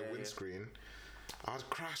 the windscreen, I'd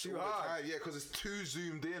crash all the time. Yeah, because it's too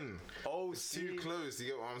zoomed in. Oh, it's too close. You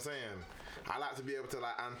get what I'm saying? I like to be able to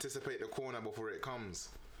like anticipate the corner before it comes,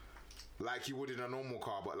 like you would in a normal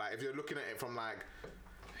car. But like if you're looking at it from like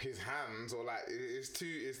his hands or like it's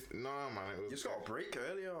nah, man. It was, You just got to brake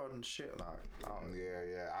earlier and shit like.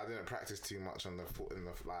 Yeah. I didn't practice too much on the foot in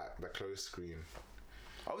the close screen.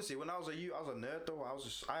 Obviously, when I was a nerd though.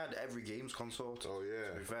 I had every games console. To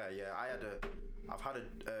be fair, I've had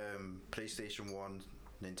a PlayStation 1,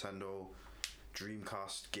 Nintendo,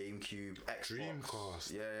 Dreamcast, GameCube, Xbox.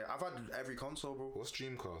 Dreamcast. Yeah, I've had every console, bro. What's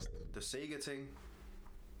Dreamcast? The Sega thing.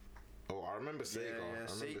 Oh, I remember Sega.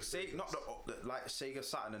 Sega, not the like Sega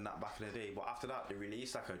Saturn and that back in the day, but after that they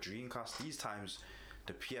released like a Dreamcast. These times,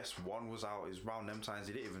 the PS1 was out. It was around them times.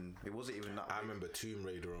 It wasn't even that. I remember Tomb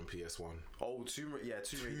Raider on PS1. Oh, Tomb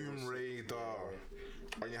Raider.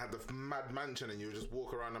 When you had the mad mansion and you would just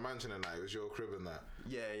walk around the mansion and that, it was your crib and that.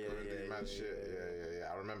 Yeah. Mad shit.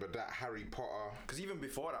 Yeah. I remember that. Harry Potter. Because even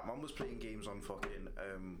before that, man was playing games on fucking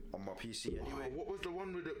on my PC anyway. Oh, what was the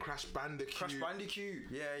one with the Crash Bandicoot? Crash Bandicoot.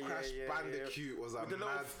 Yeah. Crash Bandicoot was a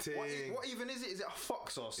mad thing. What even is it? Is it a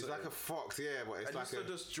fox or something? It's like a fox, yeah, but it's and like you used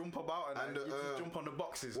to just jump about and you just jump on the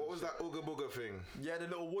boxes. What was that Ooga Booga thing? Yeah, the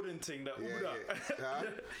little wooden thing that Huh?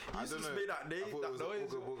 You used to make that I thought it was noise.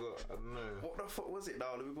 Ooga Booga. I don't know. What the fuck was it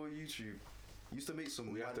now? Let me go on YouTube. Used to make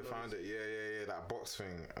some. We have to find it. Yeah. That box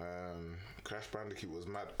thing. Crash Bandicoot was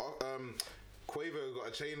mad. Quavo got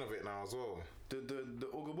a chain of it now as well. The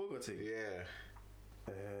Ooga Booga thing. Yeah.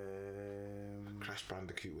 Crash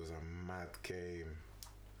Bandicoot was a mad game.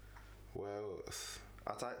 Well,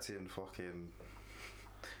 I typed in fucking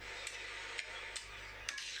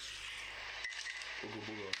Ooga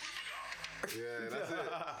Booga. yeah, that's it.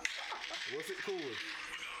 What's it called?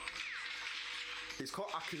 It's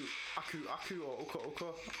called Aku or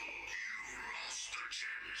Uka.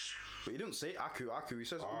 But he didn't say Aku. He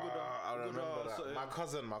says Uguda. I remember that.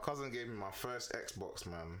 something. My cousin gave me my first Xbox,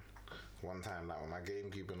 man. One time, like when my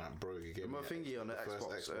GameCube and that broke, he gave me My thingy on the first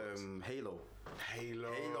Xbox. Halo. Halo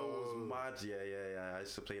was mad. Yeah. I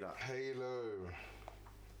used to play that. Halo.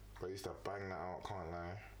 But I used to bang that out. Can't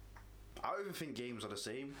lie. I don't even think games are the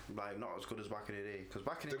same. Like not as good as back in the day. Because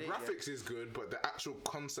back in the day, graphics is good, but the actual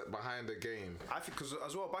concept behind the game. I think because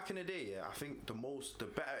as well back in the day, I think the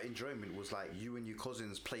better enjoyment was like you and your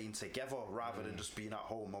cousins playing together rather than just being at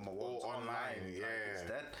home on my ones online. Like,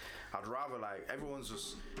 instead, I'd rather like everyone's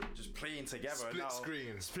just playing together.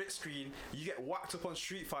 Split screen. You get whacked up on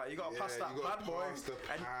Street Fighter. You gotta pass that pad, boy,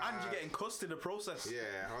 and you're getting cussed in the process.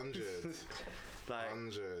 Yeah, 100. Like,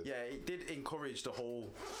 100. Yeah, it did encourage the whole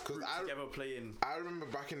group together playing. I remember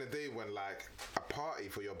back in the day when like a party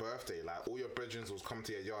for your birthday, like all your brethren will come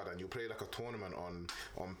to your yard and you play like a tournament on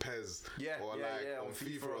PES or on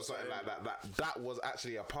FIFA or something like that. That was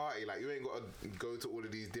actually a party. Like you ain't got to go to all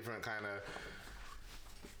of these different kind of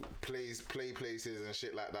play places and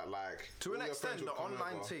shit like that. Like to an extent, the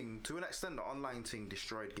online thing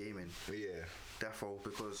destroyed gaming. Yeah. Defo,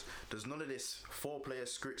 because there's none of this 4-player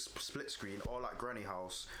split screen or like granny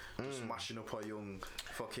house just mashing up a young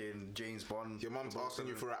fucking James Bond. Your mum's asking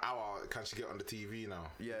you for an hour, can she get on the TV now?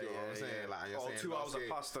 Yeah, you know what I'm saying? Like, and you're saying 2 hours have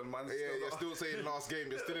passed and man. You're still saying last game.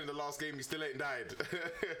 You're still in the last game. You still ain't died,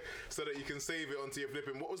 so that you can save it onto your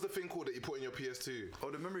flipping. What was the thing called that you put in your PS2? Oh,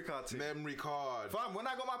 the memory card thing. Memory card. Fam, when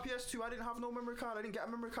I got my PS2, I didn't have no memory card. I didn't get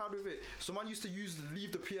a memory card with it. So man used to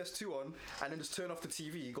leave the PS2 on and then just turn off the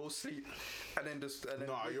TV, go sleep, and then just. And then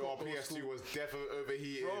No, wake your up, go to PS2 school. was definitely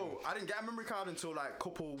overheating. Bro, I didn't get a memory card until like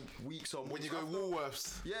couple weeks or months When you go after.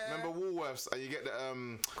 Woolworths, Yeah. remember Woolworths, and you get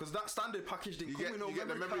the Because that standard package didn't you come get, with no you get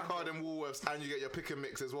the memory card in Woolworths, and you get your pick and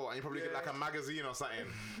mix as well, and you probably get Yeah. like a magazine or something.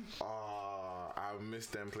 I miss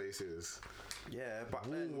them places. Yeah, but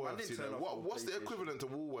then, man Woolworths, didn't you turn know. off no What's the PlayStation. equivalent to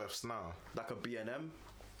Woolworths now? Like a B&M.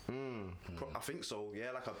 I think so.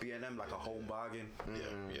 Yeah, like a B&M, like a home bargain.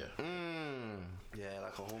 Yeah. Yeah,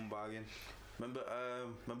 like a home bargain.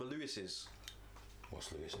 Remember Lewis's?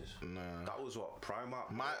 What's Lewis's? Nah. That was what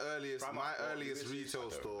Primark. My earliest Primark, retail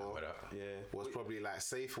Lewis's. store Remember that? Yeah. was probably like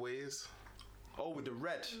Safeways. Oh, with the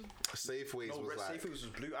red. Safeways No, was red like Safeways was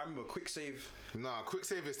blue. I remember Quick Save. nah. Quick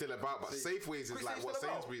Save is still about, but Safeways is Quick like Save's what still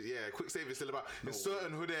about? Sainsbury's. Yeah, Quick Save is still about. In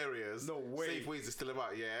certain hood areas, No way. Safeways is still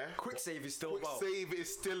about. Yeah, Quick Save is still Quick about. Save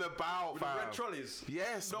is still about. With the fam. red trolleys.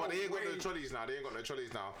 Yes, No but they ain't got way. no trolleys now. They ain't got no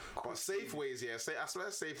trolleys now. But Safeways, yeah. I swear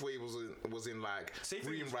Safeway was in like Safeway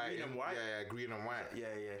green, was right? green and white. Yeah, green and white. Yeah.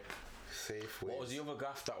 Safeway. What was the other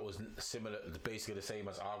gaff that was similar, basically the same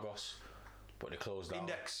as Argos, but they closed down?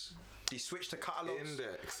 Index. They switched to catalogs.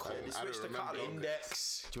 Index? Yeah, they I switched to don't remember catalog.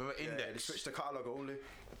 Index. Do you remember Yeah, Index? they switched to catalog only.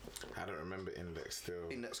 I don't remember Index still.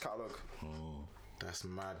 Index catalog. That's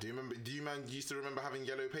mad. Do you man used to remember having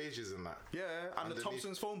yellow pages in that? Yeah, and Underneath- the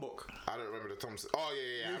Thompson's phone book. I don't remember the Thompson. Oh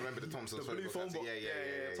yeah. I remember the Thompson's The blue phone book. actually.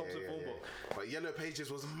 Yeah, Thompson phone book. But yellow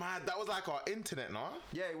pages was mad. That was like our internet, no?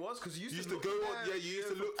 Yeah, it was because you You used used to look go at on, their- yeah. You used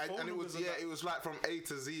to their look, phone and it was numbers and that. it was like from A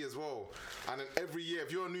to Z as well. And then every year,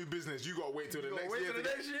 if you're a new business, you gotta wait till the gotta next wait year till to the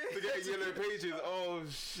get, next year. to get yellow pages. Oh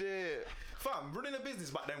shit, Fam, running a business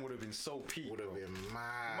back then would have been so peak. would have bro. been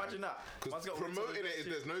mad. Imagine that. Because Man's got to wait till promoting the it, next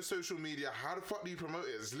there's no social media. How the fuck do you promote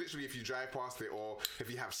it? It's literally if you drive past it, or if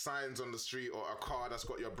you have signs on the street, or a car that's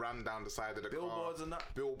got your brand down the side of the Billboards car. and that.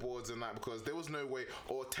 Billboards and that. Because there was no way.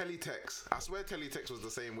 Or teletext. I swear teletext was the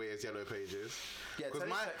same way as yellow pages. Yeah, Because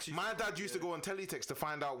teletext used my to- dad used to go on teletext to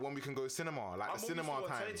find out when we can go cinema, like I'm the cinema always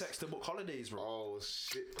times. teletext to book holidays, bro. Oh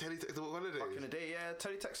shit, teletext about holidays. Back in the day, yeah,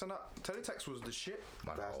 teletext and that. Teletext was the shit.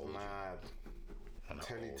 Man, That's old. mad. Man, old.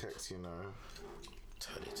 Teletext, you know.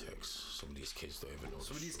 Teletext. Some of these kids don't even know.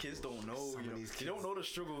 Some of these kids don't know. Some You of know, these they don't know the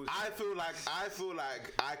struggles. I feel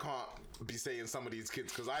like I can't be saying some of these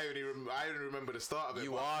kids because I only remember the start of it.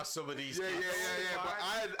 You but- are some of these Yeah, kids. but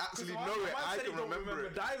I actually know it. I can remember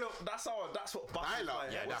it. Dial-up. That's what. Dial-up?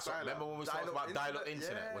 Yeah, that's what. Remember when we talked Dial-up about dial-up internet?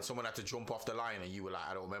 internet Yeah. when someone had to jump off the line and you were like,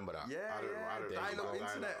 I don't remember that. Yeah, I don't dial-up know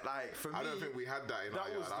internet. dial-up. Like for me, I don't think we had that in that our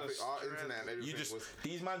yard. was I the think our strength. internet and everything You just was.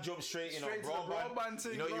 these man jump straight in on Straight to the broadband. broadband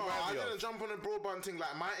thing. You know you No, No, I remind me didn't of. jump on a broadband thing.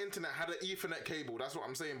 Like my internet had an Ethernet cable. That's what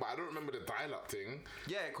I'm saying. But I don't remember the dial-up thing.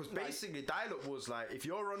 Yeah, because basically dial-up was like if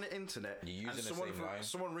you're on the internet You're and using the same line.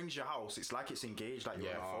 someone rings your house, it's like it's engaged, like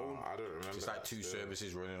you're Yeah. on a phone. I don't remember. It's like that two still.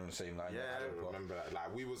 services running on the same line. Yeah, I don't remember that.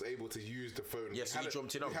 Like we was able to use the phone. Yes, We had you a-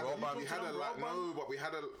 jumped in on we had a- broadband. We had You a jumped in like on no, broadband? but we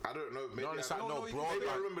had a. I don't know. Maybe it's I, like no maybe broadband.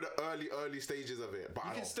 I remember the early stages of it. But You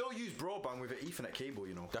I can don't. still use broadband with an Ethernet cable,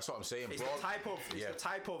 you know. That's what I'm saying. It's Broad- the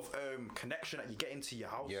type of Yeah. connection that you get into your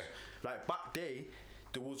house. Yeah. Like back day,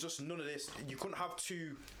 there was just none of this. You couldn't have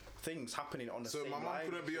two things happening on the So same my mum line.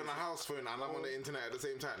 couldn't be on a house phone and I'm on the internet at the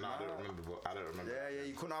same time. No, I don't remember. But I don't remember. Yeah,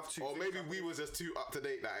 you couldn't have two. Or things maybe happening. we was just too up to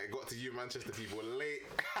date that it got to you Manchester people late.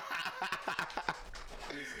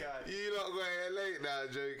 This guy. You lot got here late now,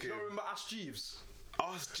 joking. You don't remember Ask Jeeves?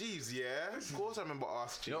 Ask Jeeves, yeah. Of course I remember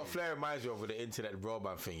Ask Jeeves. You know what Flair reminds me of with the internet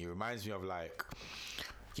broadband thing? It reminds me of like,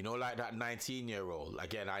 you know, like that 19-year-old.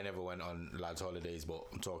 Again, I never went on lads' holidays, but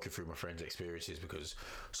I'm talking through my friends' experiences because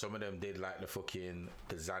some of them did like the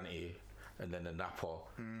Zante and then the Napa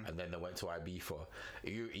and then they went to Ibiza.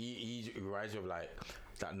 He reminds me of like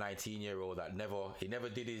that 19-year-old that never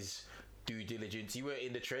did his due diligence. You were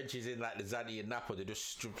in the trenches in like the Zante and Napa. They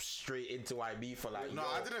just straight into Ibiza. Like, No, yo,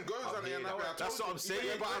 I didn't go I'm Zante here and now. Napa. I That's told what I'm you. saying.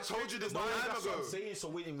 Yeah, but I told you this time That's what ago. I'm saying.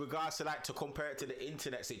 So in regards to like to compare it to the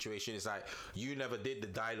internet situation, it's like you never did the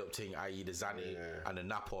dial-up thing, i.e. the Zante and the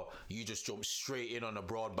Napa. You just jumped straight in on the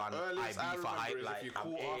broadband Earliest I IB for remember hype. is Like if you I'm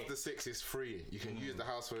call here. after 6, it's free. You can use the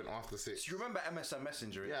house phone after 6. Do you remember MSN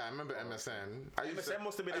Messenger? Yeah, I remember MSN. I used MSN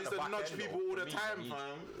must have been I at used the to back nudge end, people though, all for the me, time, at least.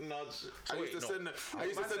 fam. Nudge. So I used wait, to no. send. I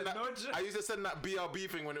used to Man send said that. nudge. I used to send that BRB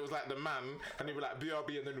thing when it was like the man, and he'd be like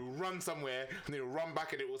BRB, and then he'll run somewhere, and then he'll run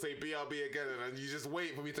back, and it will say BRB again, and you just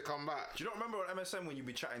wait for me to come back. Do you not remember on MSN when you'd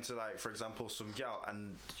be chatting to, like, for example, some gal,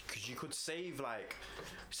 and because you could save, like,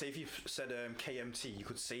 say if you said KMT, you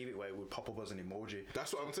could save it where it would pop up as an emoji.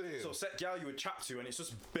 That's what I'm saying. So set gal you would chat to, and it's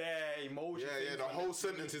just bare emoji. Yeah, the whole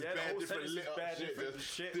sentence is bare different lit up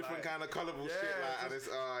shit, different kind of colourful shit, like, and it's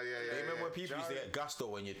You remember when people used to get gassed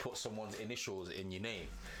when you'd put someone's initials in your name,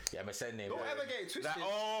 your MSN name? Don't ever get it twisted. Like,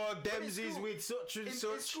 oh, Dempsey's with such and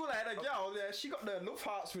such. In school, I had a gal, she got the love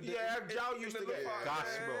hearts with gal used to get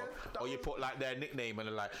gassed, bro. Or you was- put like their nickname and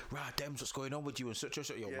they're like, right, Dems, what's going on with you and such and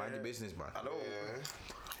such. Yo, mind your business, man. I know.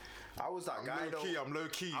 I was that guy. I'm low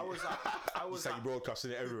key. I was that. You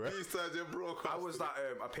broadcasting it everywhere. I was that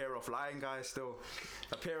a pair of flying guy still.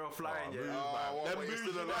 A pair of flying, yeah. Then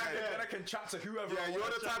I can chat to whoever. Yeah, you're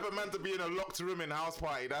the type of man to be in a locked room in house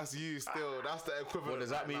party. That's you still. That's the equivalent. What does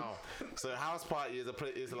that mean? Now. So house party is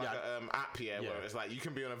like an app here where it's like you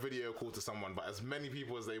can be on a video call to someone, but as many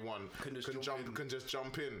people as they want can just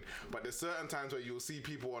jump in. But there's certain times where you'll see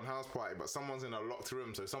people on house party, but someone's in a locked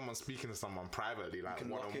room, so someo's speaking to someone privately, like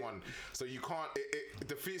one on one. So you can't. It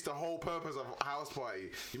defeats the whole purpose of house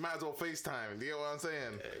party. You might as well FaceTime. Do you get what I'm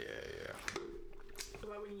saying? Yeah.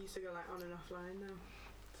 Like when you used to go like on and offline now.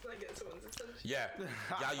 To like get someone's attention. Yeah,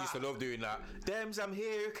 I used to love doing that. Dems, I'm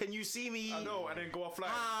here. Can you see me? I know, and then go offline.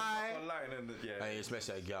 Hi. Online and Hey, it's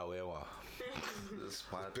messy at gal, yeah, what?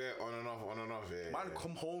 Bit on and off, yeah. Man,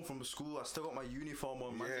 come home from school, I still got my uniform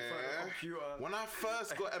on, man. In front of the computer. When I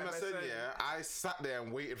first got MSN, I sat there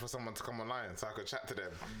and waited for someone to come online so I could chat to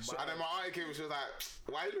them. And then my auntie came, she was like,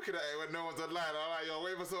 why are you looking at it when no one's online? I'm like, yo,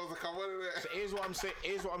 wait for someone to come on in it. So here's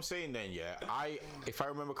what I'm saying then, yeah. If I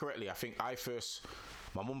remember correctly, I think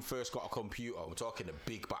my mum first got a computer. We're talking the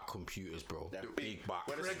big back computers, bro. Big back.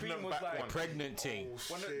 Pregnant thing.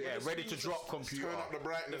 Ready to drop computer. Turn up the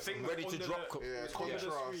brightness. Ready to drop contrast.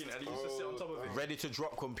 And he used to sit on top of it. Ready to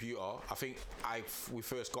drop computer. I think we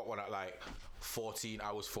first got one at like 14.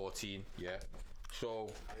 I was 14, yeah.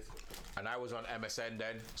 So, and I was on MSN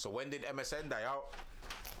then. So when did MSN die out?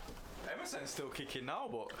 MSN's still kicking now,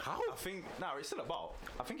 but how? I think it's still about.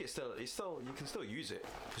 I think it's still you can still use it.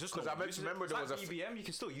 It's just because I remember there was a BBM. You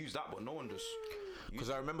can still use that, but no one does. Because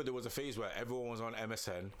I remember there was a phase where everyone was on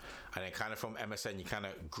MSN, and then kind of from MSN you kind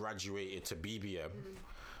of graduated to BBM,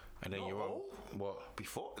 and then you're on what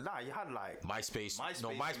before? Nah, you had like MySpace. No,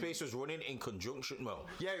 MySpace was running in conjunction. Well,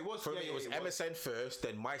 yeah, it was. For me, it was MSN first,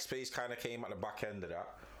 then MySpace kind of came at the back end of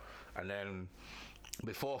that, and then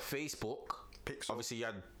before Facebook. Pixel. Obviously, you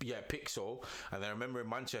had Pixel, and then I remember in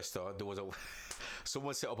Manchester there was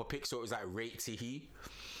someone set up a Pixel. It was like Rate Tihi.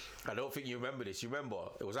 I don't think you remember this. You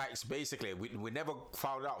remember? It was like basically we never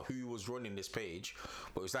found out who was running this page,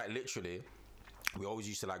 but it was like literally we always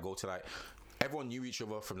used to like go to like. Everyone knew each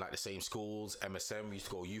other from like the same schools, MSN. We used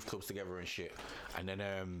to go youth clubs together and shit. And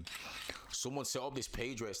then someone set up this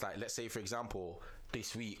page where it's like, let's say for example,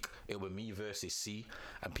 this week it will be me versus C,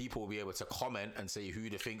 and people will be able to comment and say who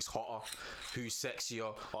they think's hotter, who's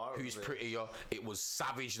sexier, who's prettier. It was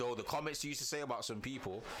savage though. The comments they used to say about some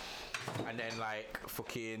people, and then like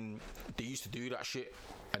fucking they used to do that shit.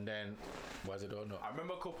 And then, why is it done? I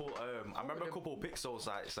remember a couple Pixel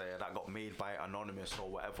sites there that got made by Anonymous or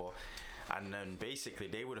whatever. And then basically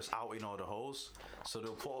they were just outing all the hoes. So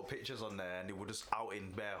they'll put up pictures on there and they were just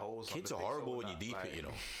outing bare hoes. Kids are horrible when you deep it, you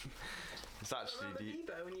know. It's actually deep.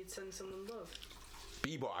 Bebo when you'd send someone love.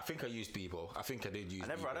 Bebo, I think I used Bebo. I think I did use. I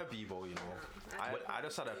never had a Bebo, you know. I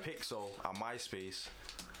just had a Pixel and MySpace.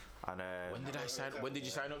 And when did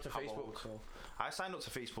you sign up to Facebook? I signed up to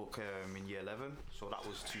Facebook in year 11, so that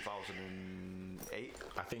was 2008.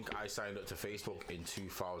 I think I signed up to Facebook in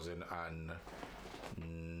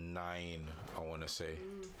 2009. I want to say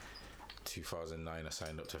 2009. I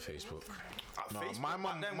signed up to Facebook. No, my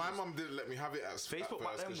mum didn't let me have it at Facebook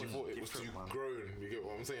at first because she thought it was too grown. You get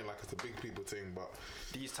what I'm saying? Like it's a big people thing, but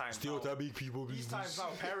these times still that big people business. These times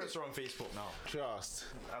now, parents are on Facebook now. Just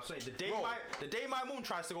I'm saying the day my mum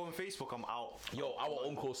tries to go on Facebook, I'm out. Yo, our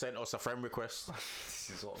uncle sent us a friend request.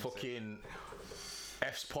 This is what I'm fucking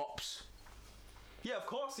F's Pops. Yeah, of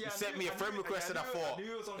course. Yeah, he sent me a friend request and I thought,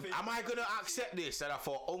 am I gonna accept this? And I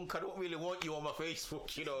thought, Uncle, I don't really want you on my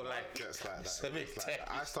Facebook, you know, like. Just like that.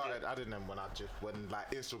 I started adding them when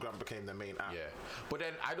like Instagram became the main app. Yeah, but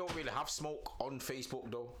then I don't really have smoke on Facebook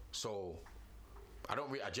though, so I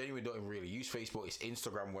genuinely don't really use Facebook. It's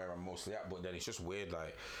Instagram where I'm mostly at, but then it's just weird,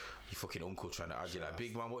 like your fucking uncle trying to add you, like,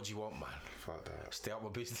 big man, what do you want, man? Fuck that. Stay out my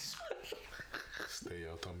business. Stay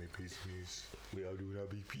out on me, please. We are doing that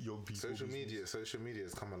big young people. Social media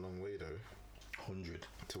has come a long way though. 100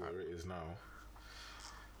 to where it is now.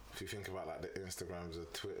 if you think about like the Instagrams, the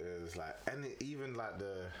Twitters, like even like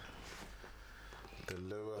the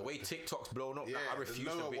lower, the way TikTok's blown up, yeah, I refuse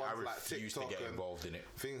the to lower be. I ones, like refuse to TikTok get and involved in it.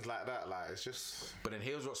 Things like that, like it's just. But then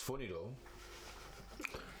here's what's funny though.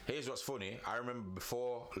 Here's what's funny. I remember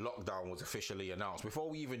before lockdown was officially announced, before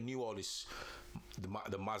we even knew all this,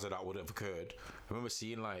 the Mazda that would have occurred. I remember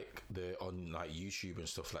seeing like on like YouTube and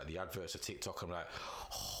stuff, like the adverts of TikTok. I'm like,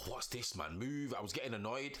 oh, what's this, man? Move! I was getting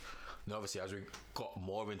annoyed. And obviously, as we got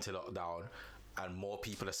more into lockdown and more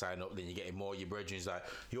people are signing up, then you're getting more. Your brethren's like,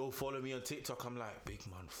 yo, follow me on TikTok. I'm like, big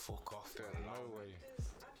man, fuck off. No way.